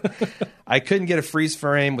 I couldn't get a freeze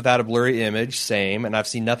frame without a blurry image, same, and I've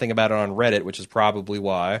seen nothing about it on Reddit, which is probably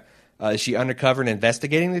why. Is she undercover and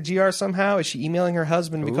investigating the GR somehow? Is she emailing her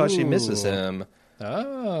husband because she misses him?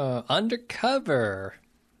 Oh, undercover.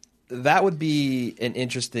 That would be an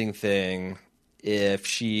interesting thing if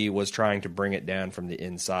she was trying to bring it down from the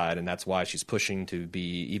inside, and that's why she's pushing to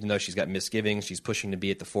be, even though she's got misgivings, she's pushing to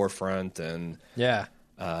be at the forefront. And yeah,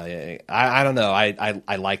 I don't know.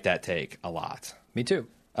 I like that take a lot. Me too.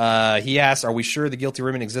 He asks, are we sure the guilty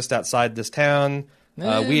women exist outside this town?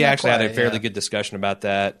 We actually had a fairly good discussion about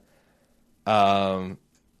that.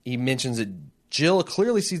 He mentions that Jill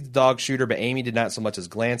clearly sees the dog shooter, but Amy did not so much as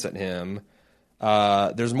glance at him.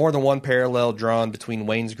 There's more than one parallel drawn between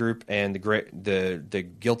Wayne's group and the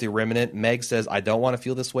guilty remnant. Meg says, I don't want to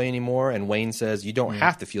feel this way anymore, and Wayne says, you don't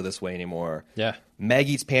have to feel this way anymore. Yeah. Meg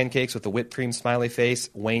eats pancakes with a whipped cream smiley face.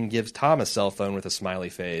 Wayne gives Tom a cell phone with a smiley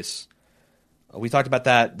face. We talked about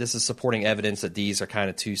that. This is supporting evidence that these are kind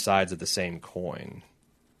of two sides of the same coin,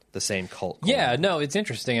 the same cult coin. Yeah, no, it's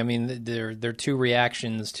interesting. I mean, they're two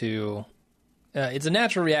reactions to... it's a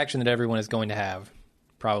natural reaction that everyone is going to have,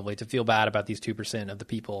 probably, to feel bad about these 2% of the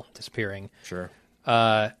people disappearing. Sure.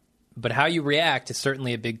 But how you react is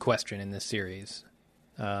certainly a big question in this series.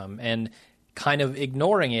 And kind of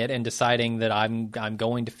ignoring it and deciding that I'm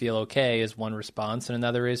going to feel okay is one response, and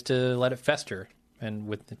another is to let it fester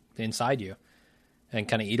and inside you and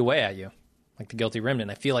kind of eat away at you, like the guilty remnant.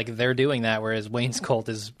 I feel like they're doing that, whereas Wayne's cult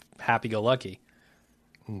is happy-go-lucky.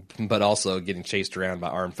 But also getting chased around by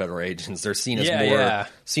armed federal agents. They're seen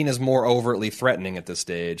as more overtly threatening at this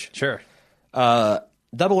stage. Sure.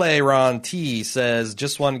 Double A Ron T says,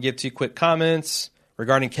 just want to give 2 quick comments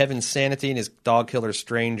regarding Kevin's sanity and his dog killer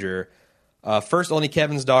stranger. First, only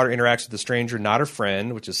Kevin's daughter interacts with the stranger, not her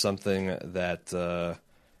friend, which is something that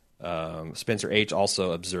Spencer H.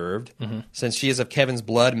 also observed. Mm-hmm. Since she is of Kevin's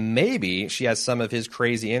blood, maybe she has some of his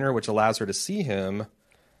crazy in her, which allows her to see him.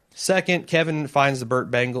 Second, Kevin finds the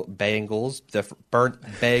burnt bagels,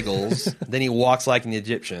 then he walks like an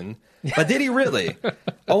Egyptian. But did he really?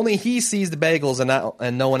 Only he sees the bagels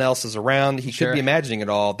and no one else is around. He could be imagining it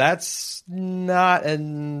all. That's not a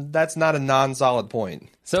non-solid point.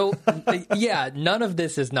 So, yeah, none of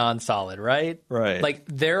this is non-solid, right? Right. Like,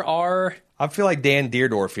 there are... I feel like Dan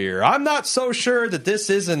Deerdorf here. I'm not so sure that this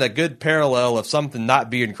isn't a good parallel of something not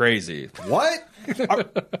being crazy. What?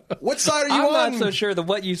 What side are you on? I'm not so sure that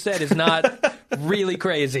what you said is not really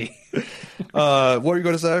crazy. What are you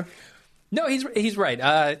going to say? No, he's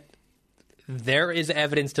right. There is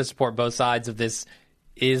evidence to support both sides of this.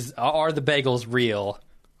 Are the bagels real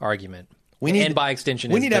argument? And by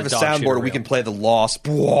extension, we need to have a soundboard where we can play the Lost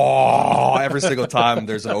every single time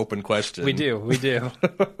there's an open question. We do.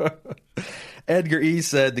 Edgar E.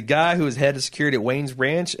 said, the guy who is head of security at Wayne's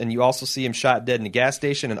Ranch, and you also see him shot dead in a gas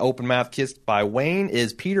station and open-mouth kissed by Wayne,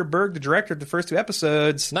 is Peter Berg, the director of the first 2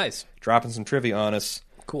 episodes. Nice. Dropping some trivia on us.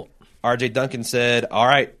 Cool. RJ Duncan said, all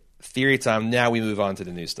right, theory time. Now we move on to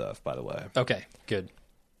the new stuff, by the way. Okay, good.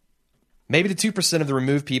 Maybe the 2% of the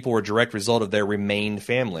removed people were a direct result of their remained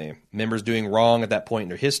family, members doing wrong at that point in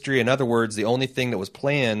their history. In other words, the only thing that was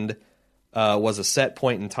planned was a set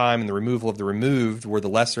point in time, and the removal of the removed were the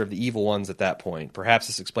lesser of the evil ones at that point. Perhaps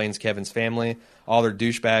this explains Kevin's family, all their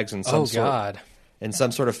douchebags in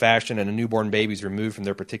some sort of fashion, and a newborn baby's removed from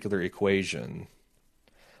their particular equation.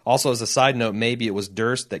 Also, as a side note, maybe it was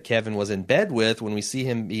Durst that Kevin was in bed with when we see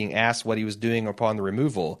him being asked what he was doing upon the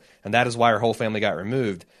removal, and that is why her whole family got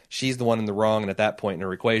removed. She's the one in the wrong, and at that point in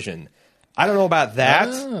her equation. I don't know about that,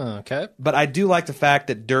 okay. But I do like the fact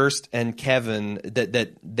that Durst and Kevin,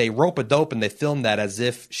 that they rope-a-dope and they filmed that as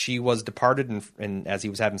if she was departed and as he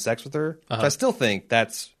was having sex with her. I still think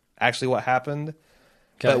that's actually what happened.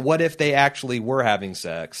 Okay. But what if they actually were having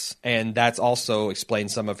sex? And that's also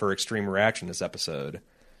explains some of her extreme reaction this episode.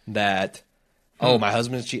 That, my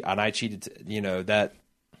husband's cheated, and I cheated, that.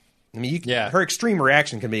 I mean, her extreme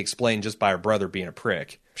reaction can be explained just by her brother being a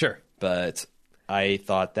prick. Sure. But I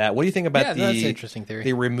thought that. What do you think about that's an interesting theory.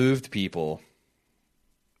 The removed people?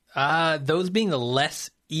 Those being the less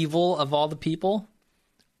evil of all the people.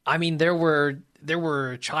 I mean, there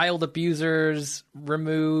were child abusers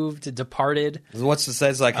removed, departed. What's it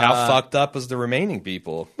says? Like, how fucked up was the remaining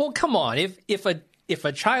people? Well, come on. If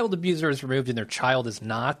a child abuser is removed and their child is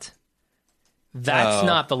not, that's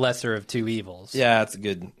not the lesser of two evils. Yeah, that's a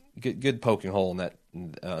good poking hole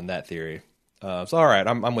in that theory. So all right,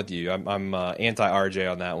 I'm with you. I'm anti RJ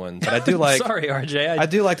on that one, but I do like. Sorry, RJ. I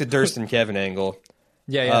do like the Durst and Kevin angle.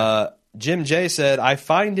 Yeah. Jim J said, I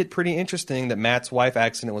find it pretty interesting that Matt's wife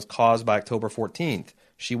accident was caused by October 14th.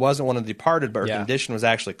 She wasn't one of the departed, but her condition was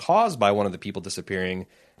actually caused by one of the people disappearing.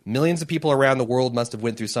 Millions of people around the world must have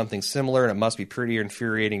went through something similar, and it must be pretty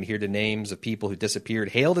infuriating to hear the names of people who disappeared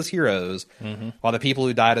hailed as heroes, while the people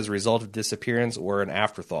who died as a result of disappearance were an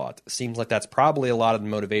afterthought. Seems like that's probably a lot of the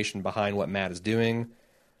motivation behind what Matt is doing.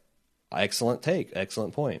 Excellent take.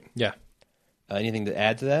 Excellent point. Yeah. Anything to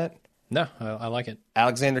add to that? No, I like it.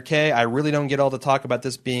 Alexander K., I really don't get all the talk about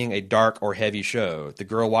this being a dark or heavy show. The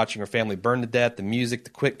girl watching her family burn to death, the music, the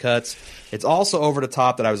quick cuts. It's also over the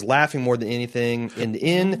top that I was laughing more than anything. In the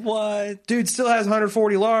end, what? Dude still has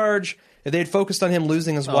 140 large. If they had focused on him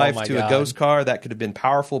losing his wife to a ghost car, that could have been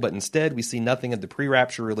powerful, but instead we see nothing of the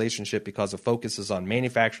pre-rapture relationship because the focus is on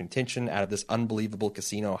manufacturing tension out of this unbelievable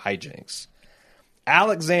casino hijinks.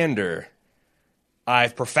 Alexander, I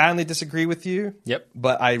profoundly disagree with you. Yep.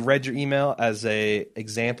 But I read your email as a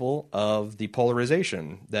example of the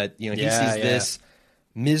polarization that he sees this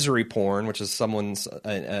misery porn, which is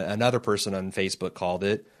another person on Facebook called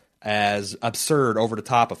it, as absurd, over the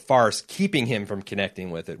top, a farce, keeping him from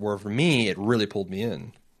connecting with it. Where for me, it really pulled me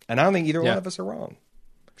in, and I don't think either one of us are wrong.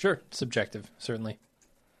 Sure, subjective, certainly.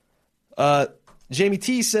 Jamie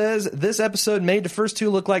T says, this episode made the first two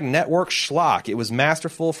look like network schlock. It was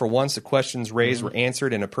masterful for once the questions raised were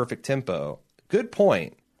answered in a perfect tempo. Good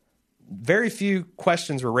point. Very few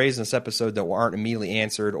questions were raised in this episode that aren't immediately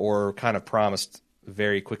answered or kind of promised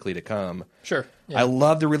very quickly to come. Sure. Yeah. I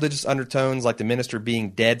love the religious undertones, like the minister being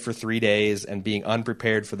dead for 3 days and being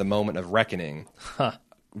unprepared for the moment of reckoning.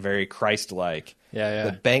 Very Christ-like. Yeah.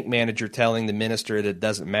 The bank manager telling the minister that it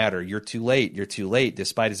doesn't matter. You're too late,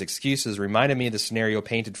 despite his excuses, reminded me of the scenario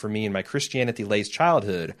painted for me in my Christianity-laced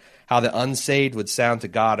childhood, how the unsaved would sound to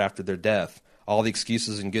God after their death. All the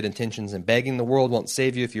excuses and good intentions and begging the world won't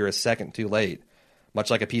save you if you're a second too late. Much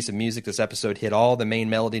like a piece of music, this episode hit all the main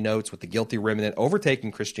melody notes with the guilty remnant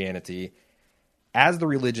overtaking Christianity as the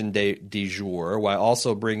religion du jour, while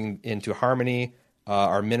also bringing into harmony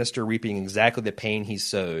our minister reaping exactly the pain he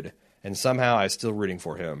sowed. And somehow I'm still rooting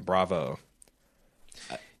for him. Bravo.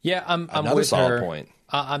 Yeah, I'm with her. Point.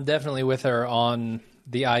 I'm definitely with her on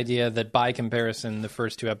the idea that by comparison, the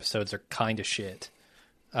first two episodes are kind of shit.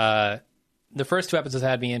 The first two episodes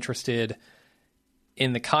had me interested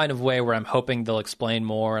in the kind of way where I'm hoping they'll explain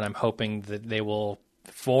more, and I'm hoping that they will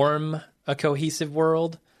form a cohesive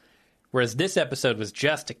world. Whereas this episode was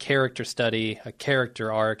just a character study, a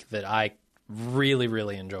character arc that I really,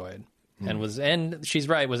 really enjoyed. And she's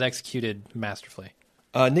right, was executed masterfully.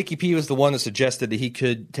 Nikki P was the one that suggested that he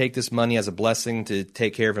could take this money as a blessing to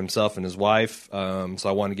take care of himself and his wife. So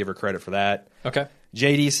I wanted to give her credit for that. Okay.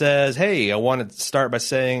 JD says, hey, I wanted to start by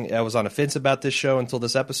saying I was on the fence about this show until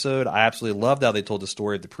this episode. I absolutely loved how they told the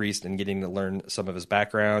story of the priest and getting to learn some of his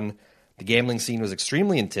background. The gambling scene was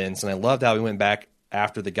extremely intense, and I loved how he went back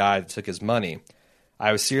after the guy that took his money.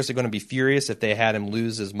 I was seriously going to be furious if they had him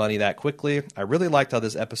lose his money that quickly. I really liked how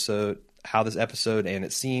this episode, and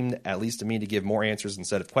it seemed, at least to me, to give more answers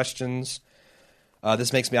instead of questions.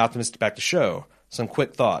 This makes me optimistic about the show. Some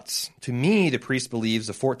quick thoughts. To me, the priest believes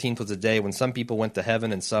the 14th was a day when some people went to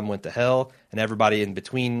heaven and some went to hell, and everybody in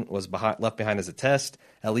between was left behind as a test.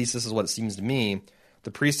 At least this is what it seems to me.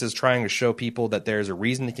 The priest is trying to show people that there is a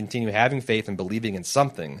reason to continue having faith and believing in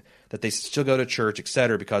something, that they still go to church,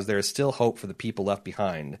 etc., because there is still hope for the people left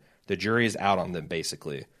behind. The jury is out on them,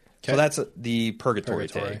 basically. Okay. So that's the purgatory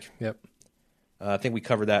take. Yep. I think we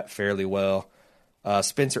covered that fairly well.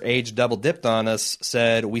 Spencer Age double dipped on us,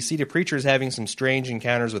 said, we see the preachers having some strange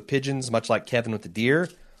encounters with pigeons, much like Kevin with the deer.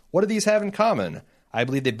 What do these have in common? I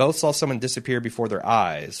believe they both saw someone disappear before their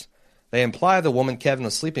eyes. They imply the woman Kevin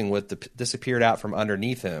was sleeping with disappeared out from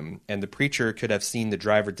underneath him, and the preacher could have seen the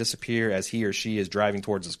driver disappear as he or she is driving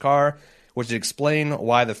towards his car, which would explain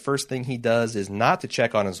why the first thing he does is not to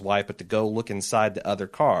check on his wife, but to go look inside the other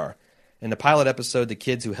car. In the pilot episode, the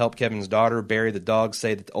kids who helped Kevin's daughter bury the dogs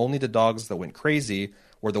say that only the dogs that went crazy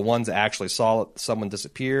were the ones that actually saw someone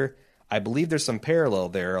disappear. I believe there's some parallel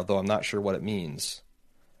there, although I'm not sure what it means.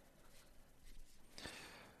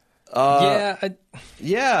 If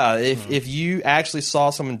you actually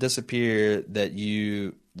saw someone disappear, that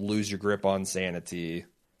you lose your grip on sanity,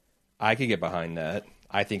 I could get behind that.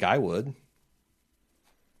 I think I would.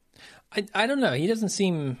 I don't know. He doesn't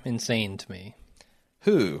seem insane to me.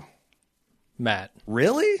 Who? Matt.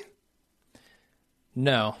 Really?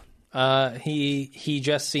 No. He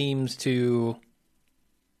just seems to...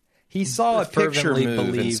 He saw a picture move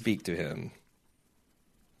believe... and speak to him.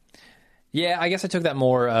 Yeah, I guess I took that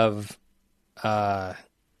more of a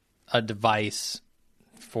device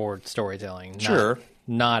for storytelling. Sure.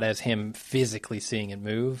 Not as him physically seeing it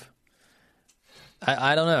move.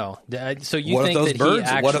 I don't know. So you think that he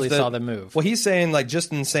actually saw them move? Well, he's saying, like,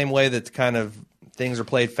 just in the same way that kind of things are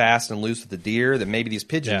played fast and loose with the deer, that maybe these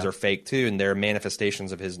pigeons are fake too, and they're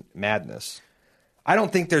manifestations of his madness. I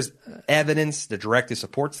don't think there's evidence that directly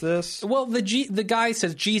supports this. Well, the guy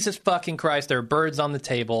says, Jesus fucking Christ, there are birds on the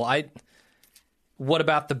table. What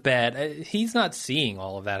about the bed? He's not seeing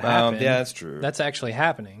all of that happen. Yeah, that's true. That's actually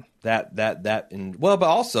happening. But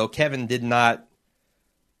also Kevin did not,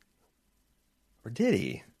 or did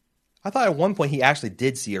he? I thought at one point he actually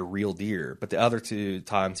did see a real deer, but the other two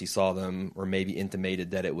times he saw them were maybe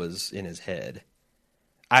intimated that it was in his head.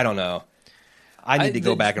 I don't know. I need to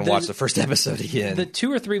go back and watch the first episode again. The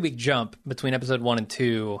 2 or 3 week jump between episode 1 and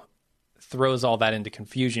 2 throws all that into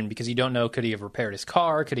confusion because you don't know, could he have repaired his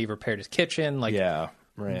car? Could he have repaired his kitchen?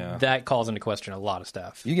 That calls into question a lot of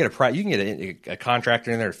stuff. You can get a contractor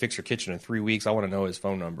in there to fix your kitchen in 3 weeks. I want to know his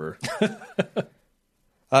phone number.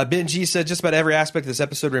 Ben G said, just about every aspect of this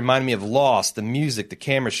episode reminded me of Lost. The music, the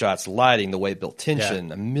camera shots, the lighting, the way it built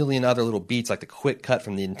tension. A million other little beats like the quick cut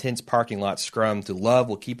from the intense parking lot scrum to Love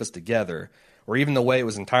Will Keep Us Together, or even the way it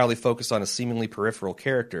was entirely focused on a seemingly peripheral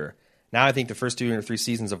character. Now I think the first 2 or 3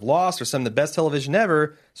 seasons of Lost are some of the best television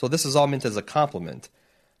ever, so this is all meant as a compliment.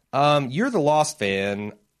 You're the Lost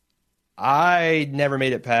fan. I never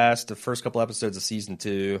made it past the first couple episodes of season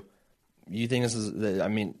 2. You think this is? I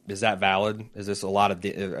mean, is that valid? Is this a lot of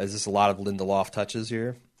Lindelof touches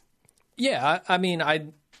here? Yeah, I mean,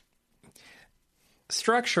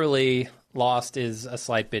 structurally, Lost is a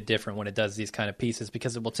slight bit different when it does these kind of pieces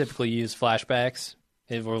because it will typically use flashbacks.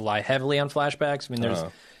 It will rely heavily on flashbacks. I mean, there's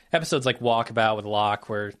episodes like Walkabout with Locke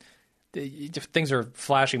where things are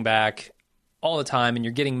flashing back all the time, and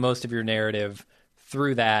you're getting most of your narrative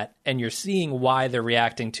through that, and you're seeing why they're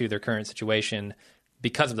reacting to their current situation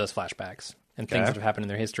because of those flashbacks and things that have happened in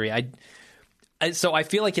their history. So I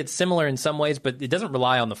feel like it's similar in some ways, but it doesn't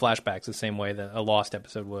rely on the flashbacks the same way that a Lost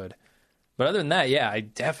episode would. But other than that, yeah, I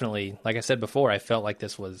definitely, like I said before, I felt like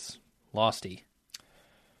this was Losty.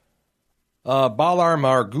 Balar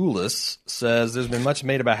Margulis says, there's been much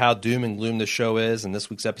made about how doom and gloom the show is, and this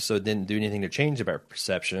week's episode didn't do anything to change our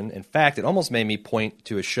perception. In fact, it almost made me point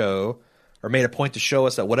to a show, or made a point to show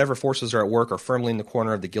us that whatever forces are at work are firmly in the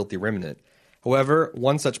corner of the guilty remnant. However,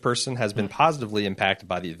 one such person has been positively impacted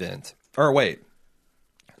by the event. Or wait,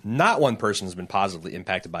 not one person has been positively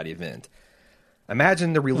impacted by the event.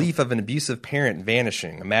 Imagine the relief of an abusive parent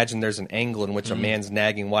vanishing. Imagine there's an angle in which a man's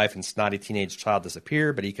nagging wife and snotty teenage child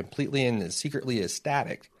disappear, but he completely and is secretly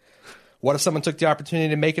ecstatic. What if someone took the opportunity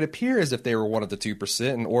to make it appear as if they were one of the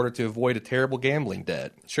 2% in order to avoid a terrible gambling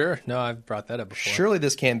debt? Sure. No, I've brought that up before. Surely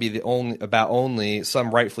this can't be only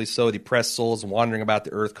some rightfully so depressed souls wandering about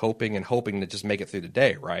the earth coping and hoping to just make it through the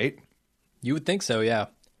day, right? You would think so, yeah.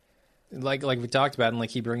 Like we talked about, and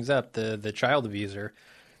like he brings up, the child abuser.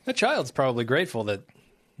 That child's probably grateful that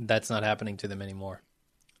that's not happening to them anymore.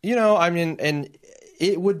 You know, I mean, and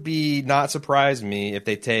it would be not surprise me if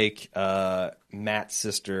they take Matt's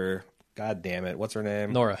sister. God damn it, what's her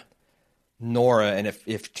name? Nora. Nora, and if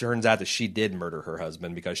it turns out that she did murder her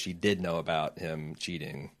husband because she did know about him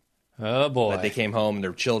cheating. Oh, boy. That they came home and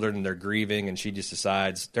their children and they're grieving, and she just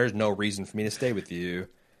decides there's no reason for me to stay with you.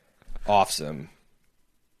 Offs him.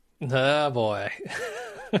 Oh, boy.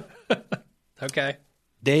 Okay.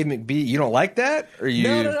 Dave McBee, you don't like that? Or you?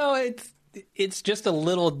 No. It's just a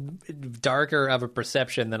little darker of a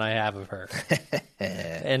perception than I have of her.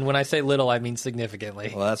 And when I say little, I mean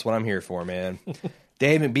significantly. Well, that's what I'm here for, man.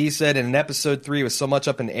 Dave McBee said in an episode 3 with so much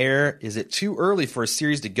up in the air, is it too early for a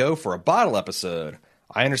series to go for a bottle episode?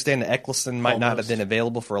 I understand that Eccleston might not have been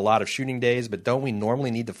available for a lot of shooting days, but don't we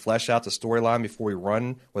normally need to flesh out the storyline before we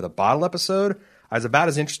run with a bottle episode? I was about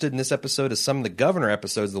as interested in this episode as some of the Governor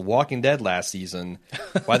episodes of The Walking Dead last season.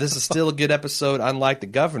 While this is still a good episode, unlike the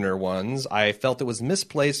Governor ones, I felt it was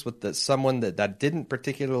misplaced with someone that I didn't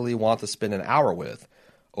particularly want to spend an hour with.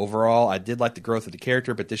 Overall, I did like the growth of the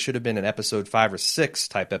character, but this should have been an episode 5 or 6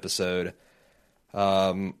 type episode.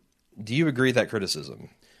 Do you agree with that criticism?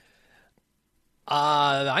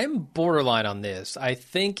 I'm borderline on this. I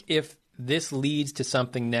think if this leads to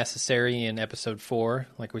something necessary in episode 4,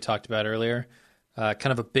 like we talked about earlier, kind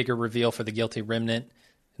of a bigger reveal for the guilty remnant,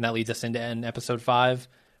 and that leads us into episode 5,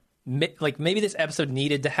 like maybe this episode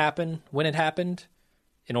needed to happen when it happened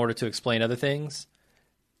in order to explain other things.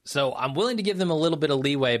 So I'm willing to give them a little bit of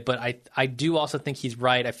leeway, but I do also think he's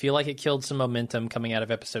right. I feel like it killed some momentum coming out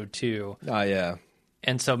of episode 2. Oh, yeah.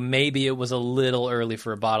 And so maybe it was a little early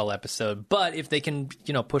for a bottle episode. But if they can,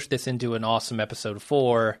 push this into an awesome episode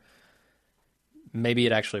 4, maybe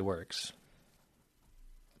it actually works.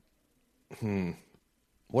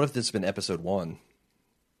 What if this had been episode 1?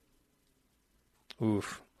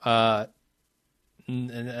 Oof. Well,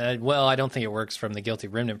 I don't think it works from the guilty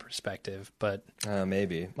remnant perspective, but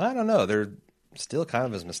Maybe. I don't know. They're still kind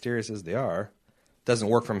of as mysterious as they are. Doesn't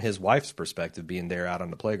work from his wife's perspective being there out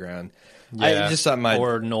on the playground. yeah. Just something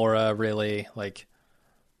or Nora, really. Like,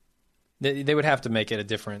 they would have to make it a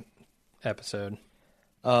different episode.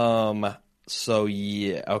 So,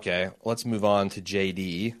 yeah. Okay. Let's move on to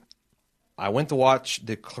JD. I went to watch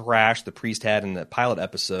the crash the priest had in the pilot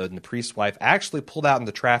episode, and the priest's wife actually pulled out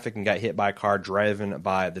into traffic and got hit by a car driven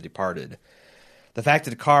by The Departed. The fact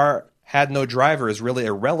that the car had no driver is really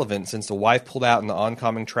irrelevant since the wife pulled out in the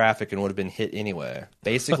oncoming traffic and would have been hit anyway.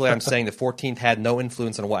 Basically, I'm saying the 14th had no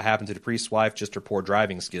influence on what happened to the priest's wife, just her poor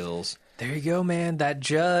driving skills. There you go, man. That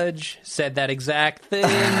judge said that exact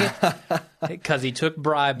thing because he took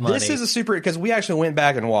bribe money. This is a super, because we actually went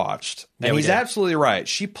back and watched, and he's absolutely right.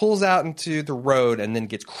 She pulls out into the road and then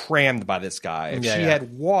gets crammed by this guy. If she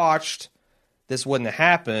had watched, this wouldn't have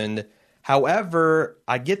happened. However,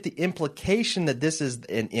 I get the implication that this is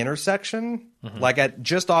an intersection. Like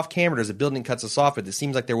just off camera, there's a building cuts us off, but it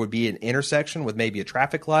seems like there would be an intersection with maybe a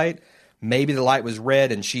traffic light. Maybe the light was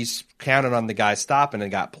red and she's counted on the guy stopping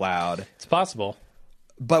and got plowed. It's possible.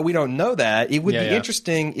 But we don't know that. It would be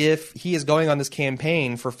interesting if he is going on this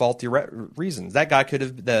campaign for faulty reasons. That guy could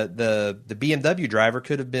have, the BMW driver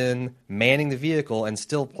could have been manning the vehicle and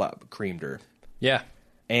still creamed her. Yeah.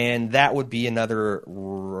 And that would be another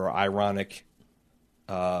ironic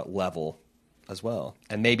level as well.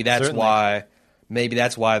 And maybe that's why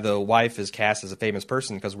the wife is cast as a famous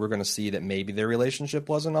person, because we're going to see that maybe their relationship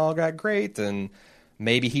wasn't all that great, and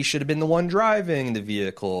maybe he should have been the one driving the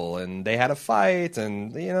vehicle, and they had a fight,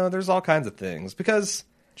 and there's all kinds of things. Because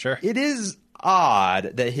it is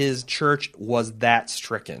odd that his church was that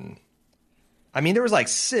stricken. I mean, there was like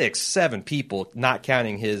 6-7 people, not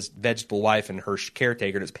counting his vegetable wife and her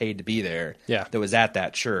caretaker that's paid to be there, that was at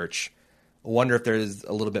that church. I wonder if there's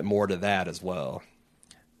a little bit more to that as well.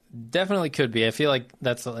 Definitely could be. I feel like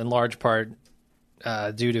that's in large part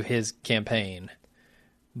due to his campaign,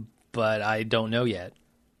 but I don't know yet.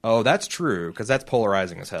 Oh, that's true, because that's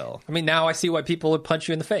polarizing as hell. I mean, now I see why people would punch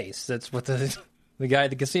you in the face. That's what the guy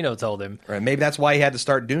at the casino told him. Right, maybe that's why he had to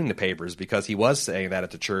start doing the papers, because he was saying that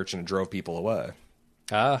at the church and it drove people away.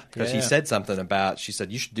 Because he said something about, she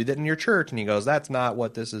said, you should do that in your church. And he goes, that's not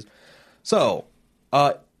what this is. So,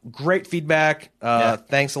 great feedback.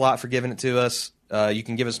 Thanks a lot for giving it to us. You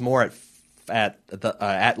can give us more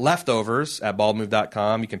at Leftovers at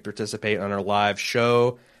baldmove.com. You can participate on our live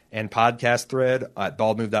show and podcast thread at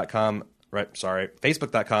baldmove.com.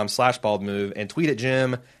 Facebook.com/baldmove, and tweet at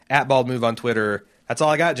Jim at baldmove on Twitter. That's all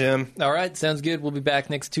I got, Jim. All right, sounds good. We'll be back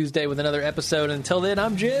next Tuesday with another episode. Until then,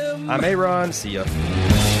 I'm Jim. I'm Aaron. See ya.